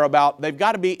now they've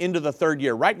got to be into the 3rd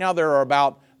year. Right now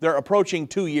they're approaching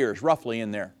 2 years roughly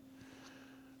in there.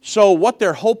 So what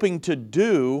they're hoping to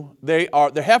do,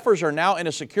 the heifers are now in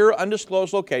a secure,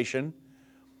 undisclosed location.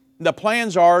 The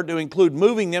plans are to include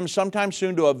moving them sometime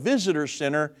soon to a visitor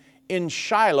center in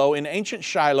Shiloh, in ancient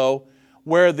Shiloh,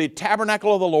 where the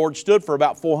tabernacle of the Lord stood for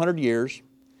about 400 years.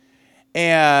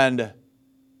 And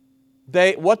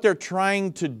what they're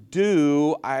trying to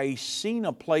do, I seen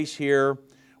a place here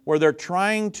where they're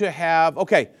trying to have,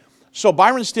 so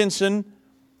Byron Stinson,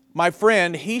 my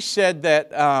friend, he said that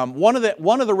one of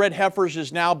the red heifers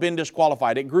has now been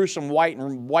disqualified. It grew some white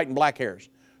and black hairs.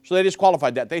 So they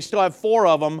disqualified that. They still have 4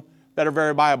 of them that are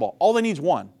very viable. All they need is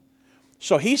 1.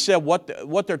 So he said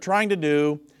what they're trying to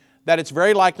do, that it's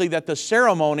very likely that the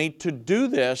ceremony to do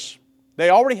this, they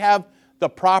already have the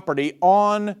property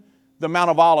on the Mount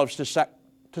of Olives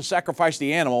to sacrifice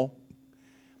the animal.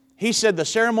 He said the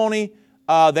ceremony,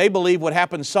 they believe, would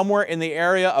happen somewhere in the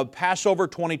area of Passover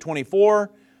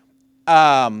 2024,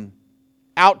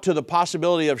 out to the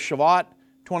possibility of Shavuot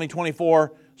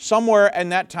 2024, somewhere in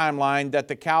that timeline that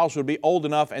the cows would be old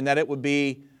enough and that it would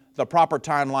be the proper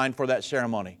timeline for that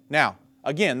ceremony. Now,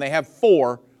 again, they have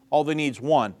 4, all they need is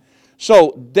 1.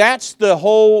 So that's the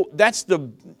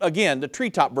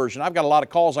treetop version. I've got a lot of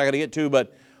calls I got to get to,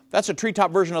 but that's a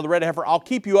treetop version of the red heifer. I'll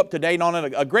keep you up to date on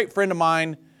it. A great friend of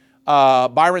mine,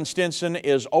 Byron Stinson,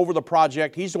 is over the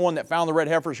project. He's the one that found the red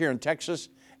heifers here in Texas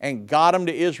and got them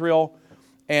to Israel.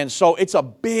 And so it's a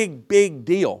big, big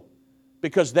deal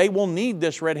because they will need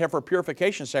this red heifer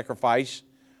purification sacrifice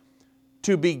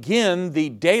to begin the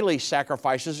daily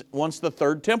sacrifices once the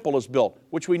 3rd temple is built,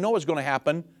 which we know is going to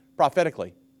happen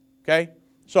prophetically. Okay?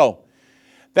 So,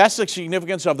 That's the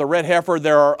significance of the red heifer.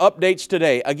 There are updates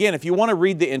today. Again, if you want to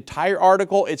read the entire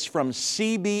article, it's from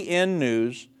CBN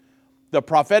News. The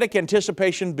prophetic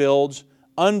anticipation builds,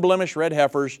 unblemished red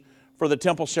heifers for the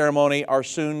temple ceremony are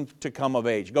soon to come of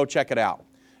age. Go check it out.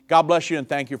 God bless you and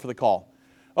thank you for the call.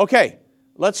 Okay,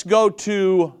 let's go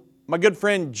to my good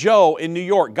friend Joe in New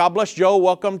York. God bless Joe.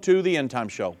 Welcome to the End Time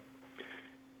Show.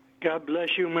 God bless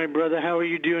you, my brother. How are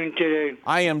you doing today?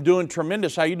 I am doing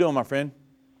tremendous. How you doing, my friend?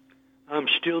 I'm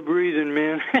still breathing,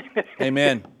 man.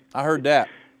 Amen. I heard that.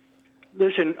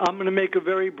 Listen, I'm going to make a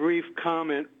very brief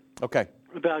comment Okay.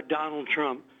 about Donald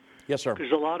Trump. Yes, sir.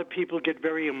 Because a lot of people get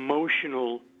very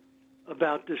emotional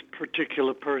about this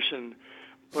particular person.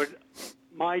 But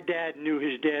my dad knew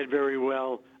his dad very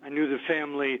well. I knew the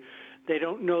family. They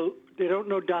don't know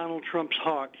Donald Trump's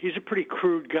heart. He's a pretty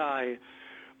crude guy.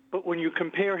 But when you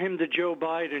compare him to Joe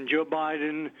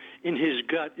Biden in his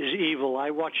gut is evil. I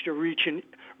watched a recent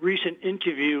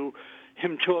interview,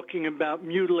 him talking about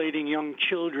mutilating young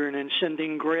children and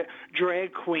sending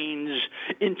drag queens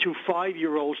into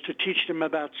 5-year-olds to teach them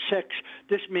about sex.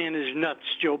 This man is nuts,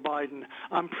 Joe Biden.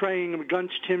 I'm praying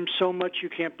against him so much you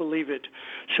can't believe it.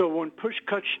 So when push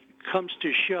comes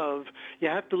to shove, you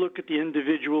have to look at the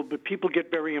individual, but people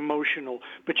get very emotional.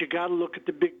 But you got to look at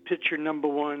the big picture, number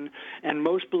one. And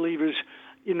most believers,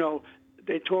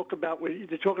 they're talking about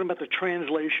the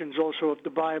translations also of the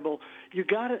Bible. You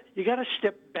got to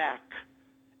step back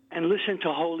and listen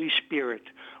to Holy Spirit.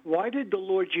 Why did the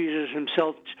Lord Jesus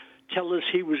himself tell us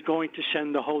he was going to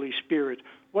send the Holy Spirit?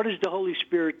 What does the Holy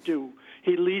Spirit do?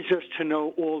 He leads us to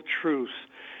know all truth.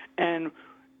 And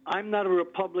I'm not a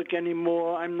Republican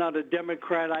anymore. I'm not a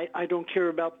Democrat. I don't care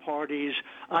about parties.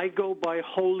 I go by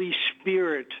Holy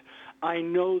Spirit. I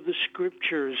know the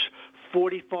Scriptures.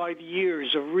 45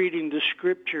 years of reading the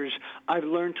Scriptures, I've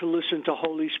learned to listen to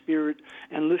Holy Spirit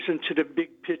and listen to the big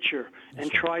picture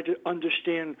and try to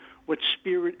understand what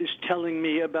Spirit is telling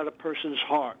me about a person's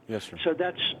heart. Yes, sir. So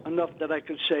that's enough that I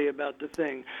could say about the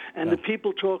thing. And the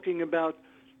people talking about,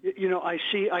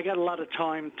 I got a lot of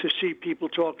time to see people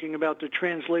talking about the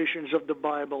translations of the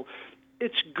Bible.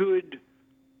 It's good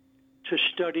to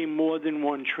study more than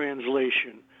one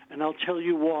translation. And I'll tell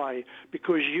you why.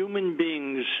 Because human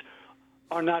beings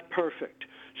are not perfect.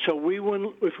 So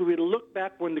if we look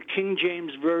back when the King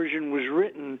James Version was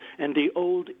written and the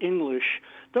Old English,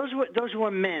 those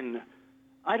were men.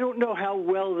 I don't know how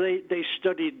well they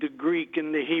studied the Greek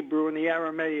and the Hebrew and the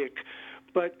Aramaic,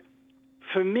 but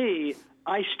for me,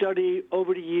 I study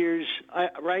over the years.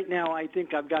 Right now, I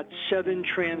think I've got 7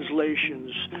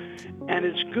 translations, and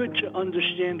it's good to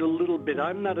understand a little bit.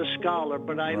 I'm not a scholar,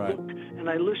 but I look and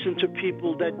I listen to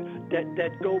people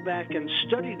that go back and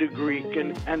study the Greek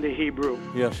and the Hebrew.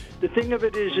 Yes. The thing of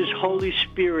it is Holy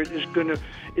Spirit is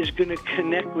gonna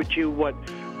connect with you what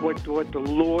the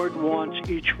Lord wants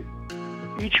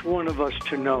each one of us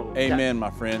to know. Amen,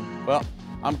 my friend. Well,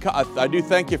 I do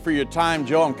thank you for your time,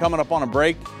 Joe. I'm coming up on a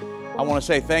break. I want to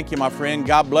say thank you, my friend.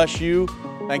 God bless you.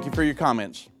 Thank you for your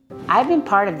comments. I've been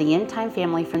part of the End Time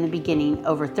family from the beginning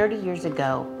over 30 years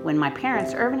ago when my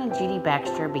parents, Irvin and Judy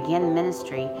Baxter, began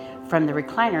ministry from the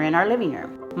recliner in our living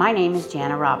room. My name is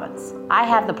Jana Robbins. I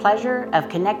have the pleasure of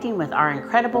connecting with our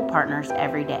incredible partners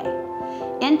every day.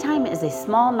 End Time is a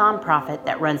small nonprofit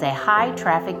that runs a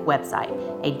high-traffic website,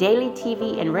 a daily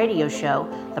TV and radio show,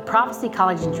 the Prophecy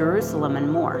College in Jerusalem,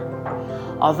 and more.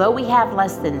 Although we have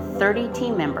less than 30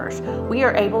 team members, we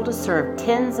are able to serve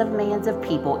tens of millions of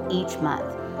people each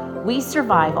month. We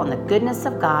survive on the goodness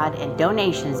of God and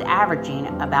donations averaging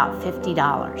about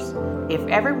 $50. If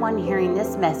everyone hearing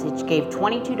this message gave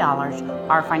 $22,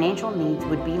 our financial needs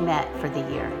would be met for the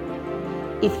year.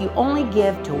 If you only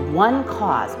give to one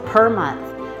cause per month,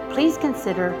 please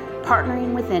consider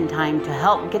partnering with End Time to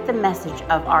help get the message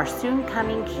of our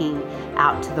soon-coming King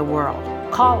out to the world.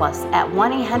 Call us at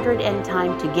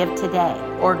 1-800-END-TIME to give today,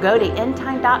 or go to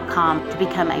endtime.com to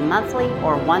become a monthly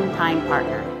or one-time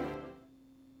partner.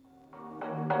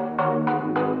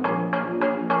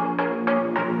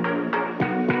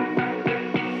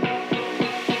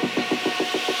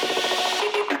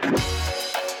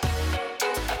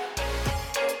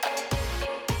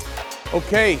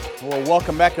 Okay, well,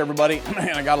 welcome back, everybody.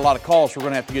 I got a lot of calls we're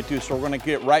going to have to get to, so we're going to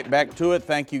get right back to it.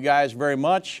 Thank you guys very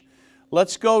much.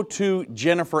 Let's go to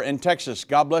Jennifer in Texas.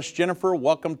 God bless Jennifer.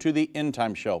 Welcome to the End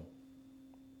Time Show.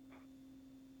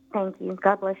 Thank you.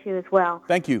 God bless you as well.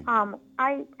 Thank you.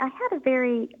 I had a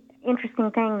very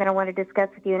interesting thing that I want to discuss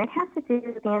with you, and it has to do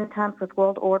with the end times with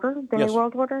world order, the Yes. new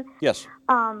world order. Yes.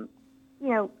 I'll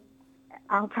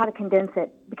try to condense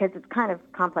it because it's kind of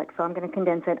complex, so I'm going to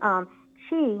condense it.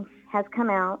 She has come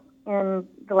out in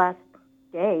the last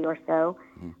day or so,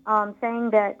 saying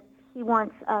that he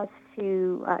wants us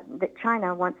to, that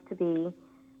China wants to be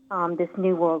this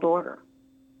new world order.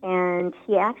 And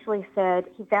he actually said,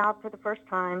 he vowed for the first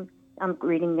time, I'm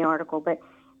reading the article, but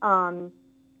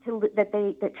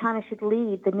that China should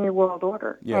lead the new world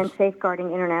order and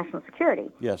safeguarding international security.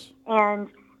 Yes. And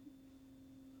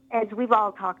as we've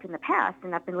all talked in the past,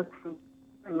 and I've been listening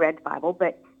and read the Bible,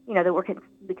 but that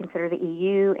we consider the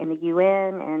EU and the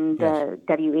UN and the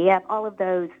WEF, all of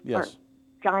those are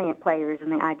giant players in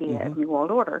the idea of new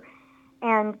world order.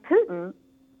 And Putin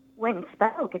went and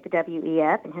spoke at the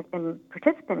WEF and has been a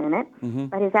participant in it,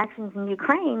 but his actions in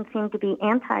Ukraine seem to be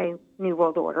anti-New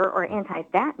World Order or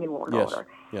anti-that New World Order,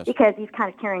 because he's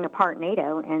kind of tearing apart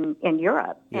NATO and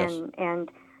Europe and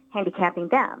handicapping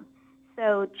them.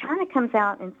 So China comes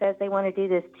out and says they want to do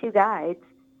this two guides,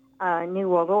 New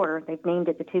World Order. They've named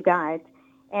it the two guides,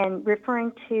 and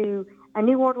referring to a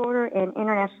New World Order and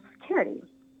international security.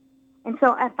 And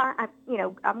so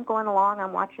I'm going along,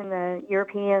 I'm watching the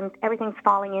Europeans, everything's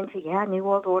falling into, New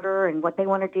World Order and what they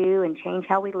want to do and change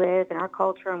how we live and our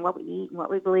culture and what we eat and what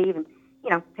we believe and,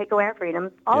 take away our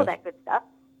freedoms, all of that good stuff,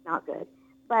 not good.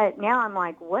 But now I'm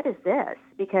like, what is this?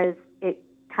 Because it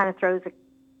kind of throws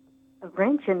a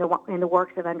wrench in the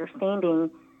works of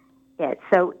understanding it.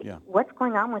 So what's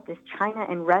going on with this China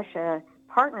and Russia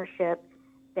partnership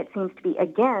that seems to be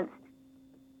against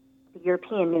the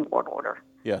European New World Order?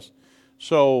 Yes.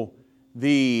 So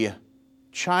the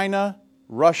China,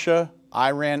 Russia,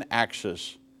 Iran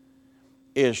axis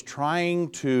is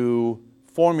trying to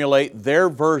formulate their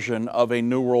version of a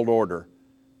new world order,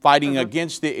 fighting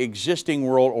against the existing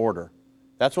world order.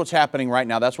 That's what's happening right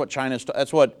now. That's what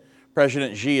that's what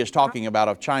President Xi is talking about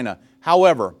of China.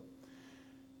 However,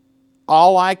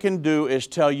 all I can do is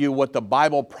tell you what the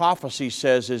Bible prophecy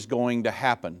says is going to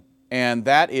happen. And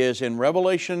that is in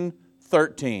Revelation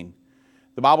 13.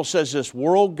 The Bible says this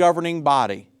world governing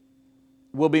body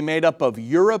will be made up of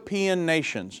European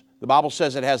nations. The Bible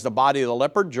says it has the body of the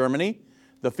leopard, Germany,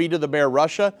 the feet of the bear,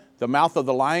 Russia, the mouth of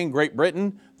the lion, Great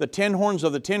Britain, the 10 horns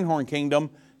of the 10-horn kingdom,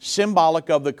 symbolic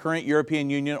of the current European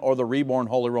Union or the reborn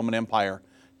Holy Roman Empire.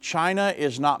 China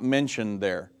is not mentioned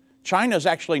there. China is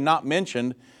actually not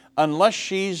mentioned unless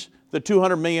she's the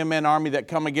 200 million man army that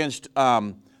come against,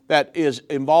 that is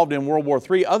involved in World War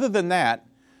III. Other than that,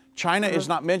 China is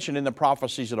not mentioned in the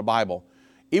prophecies of the Bible.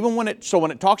 Even when it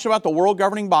talks about the world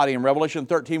governing body in Revelation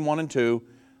 13, 1 and 2,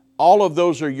 all of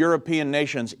those are European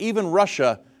nations. Even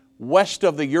Russia, west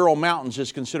of the Ural Mountains,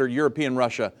 is considered European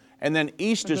Russia. And then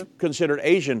east is considered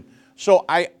Asian. So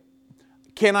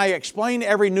can I explain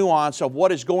every nuance of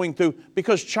what is going through?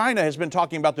 Because China has been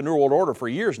talking about the New World Order for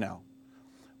years now.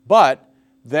 But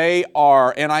they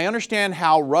are, and I understand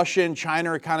how Russia and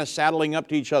China are kind of saddling up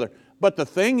to each other. But the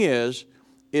thing is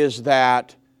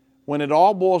that when it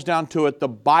all boils down to it, the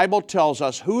Bible tells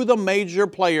us who the major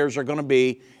players are going to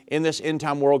be in this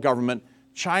end-time world government.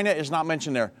 China is not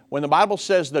mentioned there. When the Bible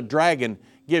says the dragon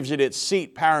gives it its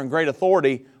seat, power, and great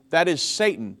authority, that is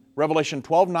Satan, Revelation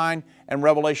 12:9 and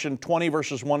Revelation 20,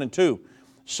 verses 1 and 2.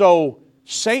 So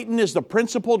Satan is the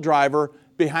principal driver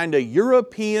behind a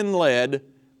European-led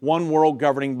one world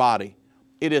governing body.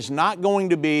 It is not going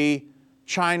to be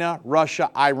China,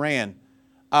 Russia, Iran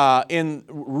in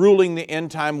ruling the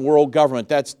end-time world government.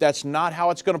 That's not how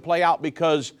it's going to play out,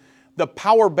 because the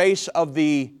power base of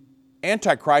the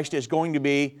Antichrist is going to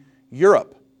be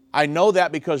Europe. I know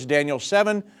that because Daniel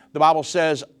 7, the Bible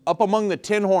says, up among the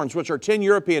 10 horns, which are 10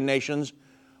 European nations,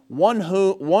 one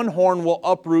horn will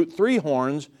uproot 3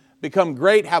 horns, become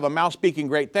great, have a mouth speaking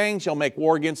great things. He'll make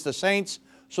war against the saints.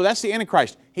 So that's the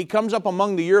Antichrist. He comes up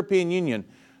among the European Union.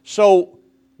 So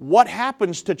what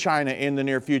happens to China in the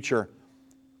near future?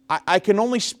 I can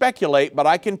only speculate, but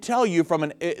I can tell you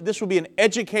this would be an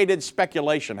educated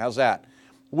speculation. How's that?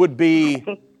 Would be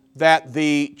that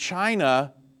the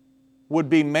China would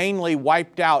be mainly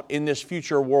wiped out in this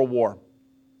future world war.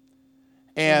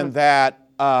 And that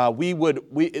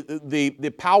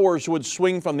the powers would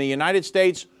swing from the United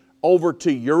States over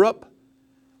to Europe,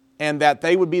 and that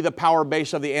they would be the power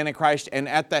base of the Antichrist and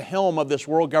at the helm of this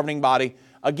world governing body.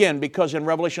 Again, because in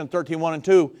Revelation 13, 1 and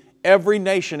 2, every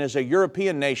nation is a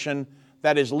European nation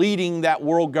that is leading that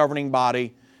world governing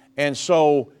body. And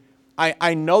so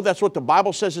I know that's what the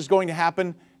Bible says is going to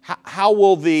happen. How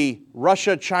will the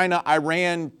Russia, China,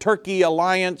 Iran, Turkey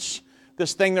alliance,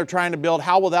 this thing they're trying to build,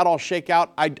 how will that all shake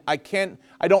out? I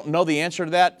don't know the answer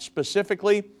to that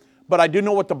specifically, but I do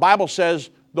know what the Bible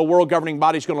says the world governing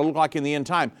body is going to look like in the end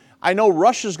time. I know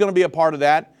Russia's going to be a part of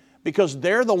that because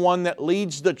they're the one that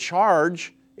leads the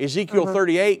charge. Ezekiel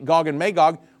 38, Gog and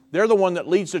Magog, they're the one that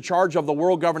leads the charge of the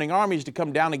world governing armies to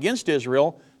come down against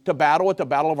Israel to battle at the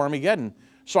Battle of Armageddon.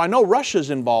 So I know Russia's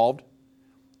involved,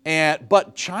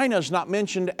 but China's not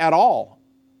mentioned at all.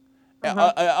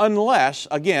 Unless,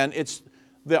 again, it's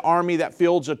the army that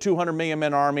fields a 200 million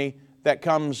man army that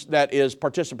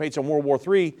participates in World War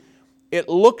III. It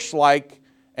looks like,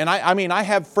 and I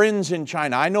have friends in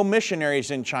China. I know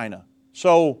missionaries in China.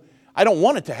 So I don't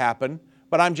want it to happen,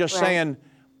 but I'm just saying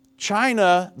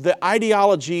China, the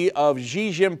ideology of Xi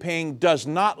Jinping does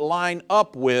not line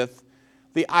up with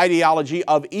the ideology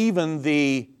of even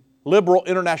the liberal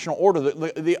international order,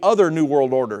 the other New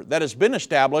World Order that has been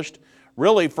established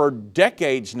really for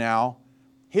decades now.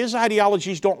 His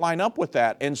ideologies don't line up with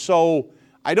that. And so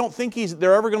I don't think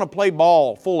they're ever going to play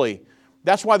ball fully.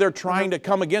 That's why they're trying to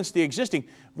come against the existing.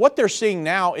 What they're seeing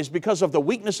now is because of the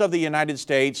weakness of the United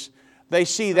States, they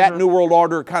see that New World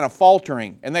Order kind of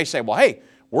faltering. And they say, well, hey,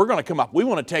 we're going to come up. We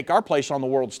want to take our place on the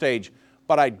world stage.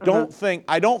 But I don't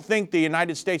think the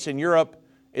United States and Europe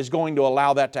is going to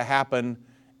allow that to happen.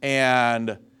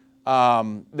 And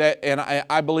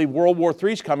I believe World War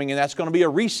III is coming, and that's going to be a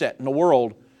reset in the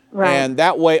world. Right. And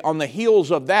that way, on the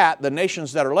heels of that, the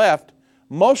nations that are left,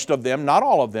 most of them, not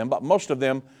all of them, but most of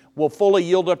them, will fully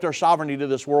yield up their sovereignty to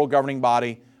this world governing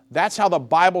body. That's how the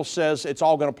Bible says it's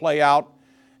all going to play out.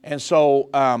 And so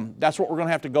that's what we're going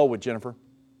to have to go with, Jennifer.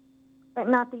 But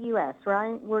not the U.S.,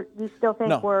 right? You still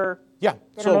think we're going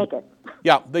to make it?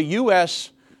 Yeah, the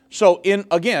U.S. So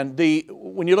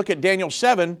when you look at Daniel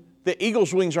 7, the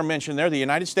eagle's wings are mentioned there, the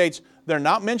United States. They're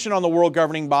not mentioned on the world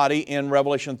governing body in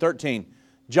Revelation 13.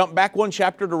 Jump back one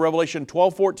chapter to Revelation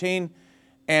 12:14,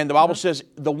 and the Bible says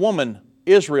the woman,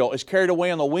 Israel, is carried away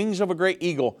on the wings of a great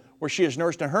eagle, where she is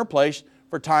nursed in her place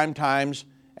for time, times,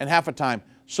 and half a time.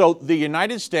 So the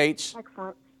United States,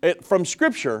 from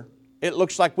Scripture, it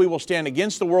looks like we will stand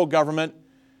against the world government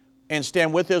and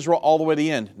stand with Israel all the way to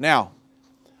the end. Now,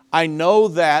 I know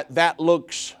that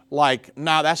looks like,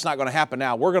 that's not going to happen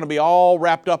now. We're going to be all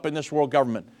wrapped up in this world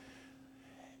government.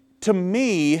 To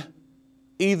me,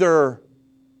 either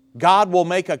God will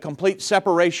make a complete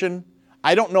separation.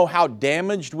 I don't know how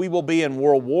damaged we will be in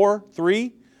World War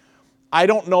III. I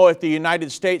don't know if the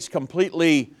United States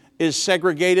completely is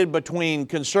segregated between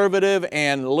conservative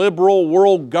and liberal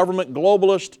world government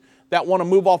globalists that want to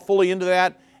move off fully into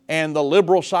that, and the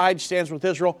liberal side stands with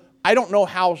Israel. I don't know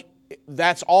how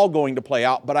that's all going to play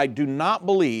out, but I do not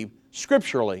believe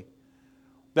scripturally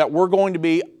that we're going to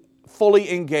be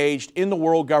fully engaged in the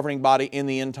world governing body in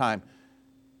the end time.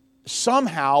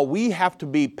 Somehow we have to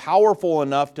be powerful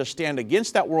enough to stand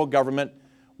against that world government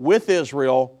with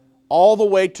Israel all the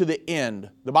way to the end.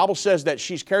 The Bible says that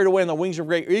she's carried away on the wings of a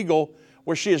great eagle,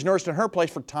 where she is nursed in her place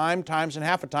for time, times, and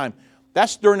half a time.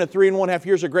 That's during the 3.5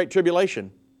 years of Great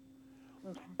Tribulation.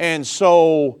 And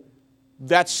so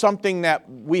that's something that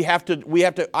we have to,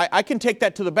 I can take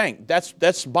that to the bank.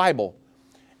 That's Bible.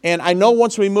 And I know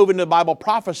once we move into Bible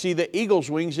prophecy, the eagle's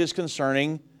wings is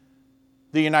concerning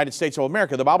the United States of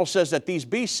America. The Bible says that these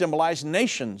beasts symbolize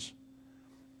nations.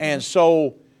 And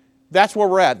so that's where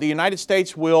we're at. The United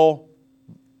States will,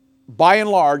 by and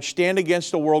large, stand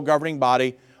against the world governing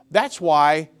body. That's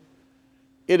why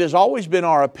it has always been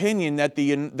our opinion that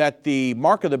the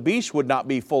mark of the beast would not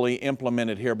be fully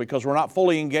implemented here, because we're not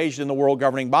fully engaged in the world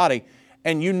governing body.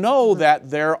 And you know that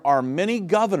there are many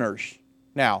governors.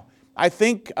 Now, I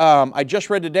think I just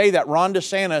read today that Ron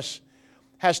DeSantis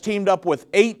has teamed up with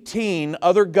 18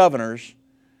 other governors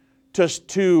to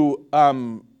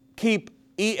keep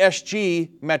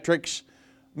ESG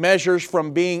measures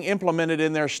from being implemented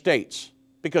in their states.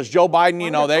 Because Joe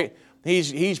Biden,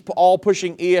 he's all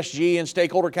pushing ESG and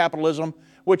stakeholder capitalism,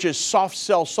 which is soft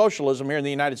cell socialism here in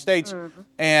the United States.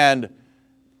 And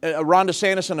Ron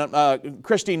DeSantis and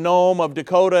Kristi Noem of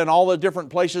Dakota and all the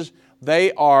different places,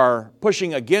 they are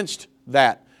pushing against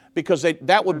that, because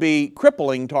that would be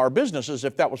crippling to our businesses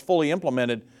if that was fully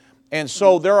implemented. And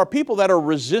so there are people that are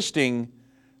resisting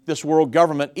this world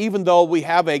government, even though we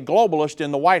have a globalist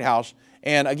in the White House.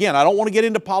 And again, I don't want to get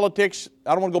into politics.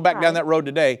 I don't want to go back down that road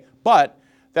today. But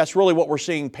that's really what we're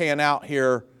seeing pan out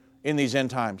here in these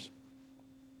end times.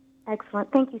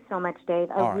 Excellent. Thank you so much, Dave.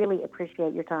 I really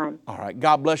appreciate your time. All right.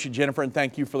 God bless you, Jennifer, and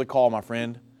thank you for the call, my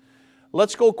friend.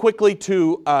 Let's go quickly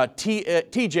to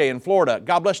TJ in Florida.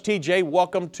 God bless TJ.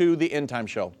 Welcome to the End Time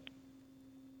Show.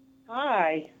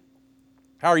 Hi.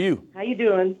 How are you? How you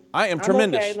doing? I am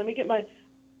tremendous. Okay. Let me get my...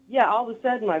 Yeah, all of a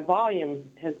sudden my volume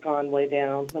has gone way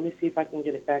down. Let me see if I can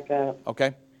get it back up.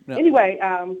 Okay. No. Anyway,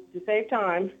 to save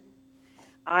time,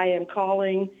 I am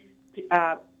calling...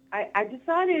 I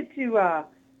decided to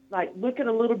look at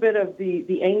a little bit of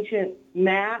the ancient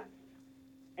maps,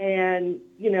 and,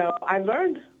 I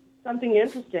learned something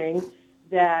interesting,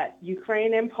 that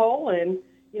Ukraine and Poland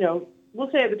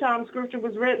we'll say at the time Scripture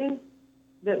was written,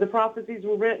 that the prophecies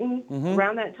were written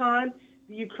around that time,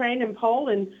 the Ukraine and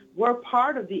Poland were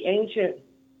part of the ancient,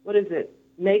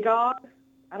 Magog?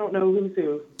 I don't know who's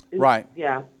who. Right.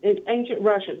 Yeah, it's ancient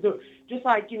Russia, just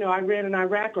like, Iran and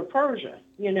Iraq or Persia,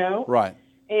 Right.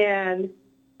 And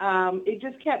it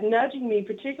just kept nudging me,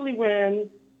 particularly when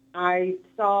I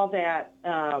saw that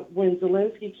when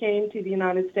Zelensky came to the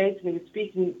United States and he was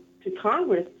speaking to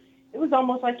Congress, it was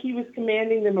almost like he was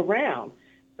commanding them around.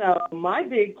 So my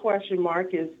big question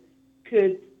mark is,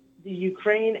 could the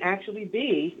Ukraine actually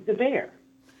be the bear?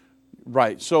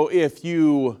 Right. So if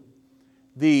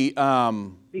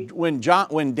when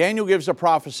Daniel gives a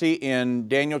prophecy in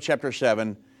Daniel chapter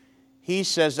 7, he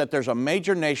says that there's a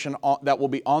major nation that will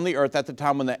be on the earth at the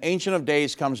time when the Ancient of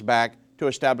Days comes back to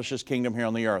establish his kingdom here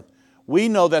on the earth. We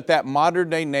know that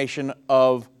modern day nation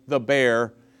of the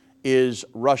bear is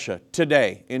Russia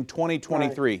today in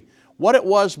 2023. Right. What it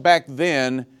was back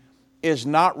then is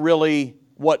not really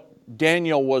what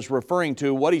Daniel was referring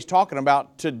to. What he's talking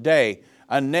about today,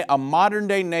 a modern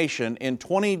day nation in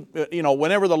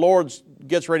whenever the Lord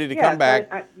gets ready to come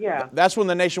back, that's when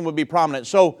the nation would be prominent.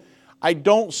 So I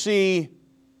don't see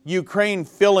Ukraine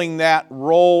filling that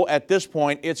role at this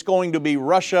point. It's going to be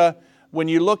Russia. When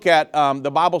you look at,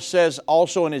 the Bible says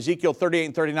also in Ezekiel 38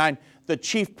 and 39, the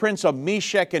chief prince of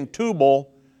Meshech and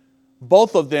Tubal,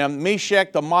 both of them,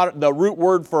 Meshech, the root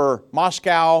word for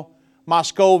Moscow,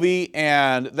 Muscovy,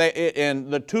 and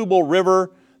the Tubal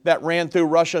River that ran through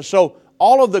Russia. So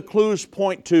all of the clues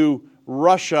point to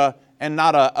Russia and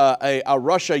not a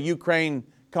Russia-Ukraine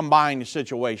combined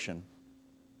situation.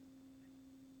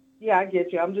 Yeah, I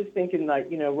get you. I'm just thinking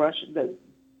Russia, but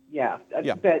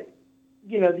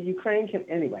the Ukraine can,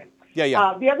 anyway.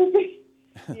 Yeah. The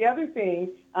other thing,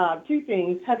 two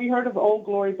things. Have you heard of Old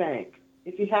Glory Bank?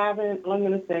 If you haven't, all I'm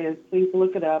going to say is please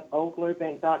look it up,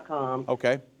 oldglorybank.com.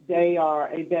 Okay. They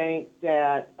are a bank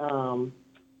that,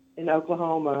 in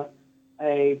Oklahoma,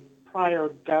 a prior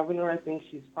governor, I think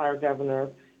she's prior governor,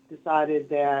 decided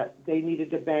that they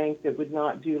needed a bank that would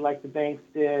not do like the banks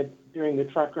did during the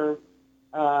trucker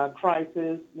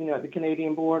crisis, at the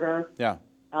Canadian border. Yeah.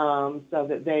 So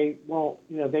that they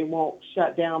won't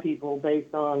shut down people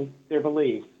based on their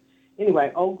beliefs.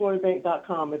 Anyway,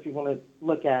 oldglorybank.com if you want to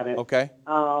look at it. Okay.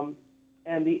 And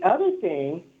the other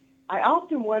thing, I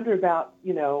often wonder about,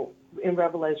 in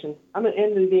Revelation. I'm an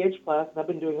NVDH Plus, and I've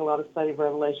been doing a lot of study of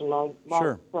Revelation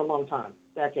for a long time,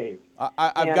 decades.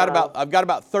 I've got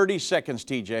about 30 seconds,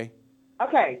 TJ.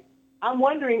 Okay. I'm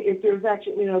wondering if there's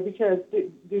actually, because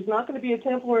there's not going to be a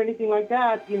temple or anything like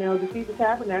that, the Feast of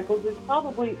Tabernacles. It's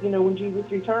probably, when Jesus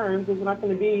returns, there's not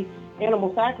going to be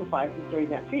animal sacrifices during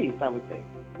that feast, I would think.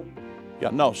 Yeah,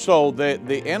 no. So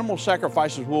the animal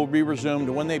sacrifices will be resumed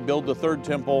when they build the third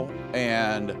temple,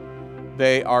 and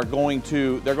they're going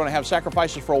to have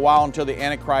sacrifices for a while until the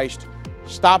Antichrist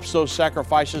stops those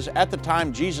sacrifices. At the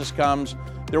time Jesus comes,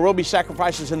 there will be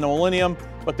sacrifices in the millennium,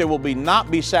 but there will not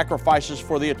be sacrifices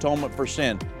for the atonement for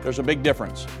sin. There's a big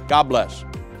difference. God bless.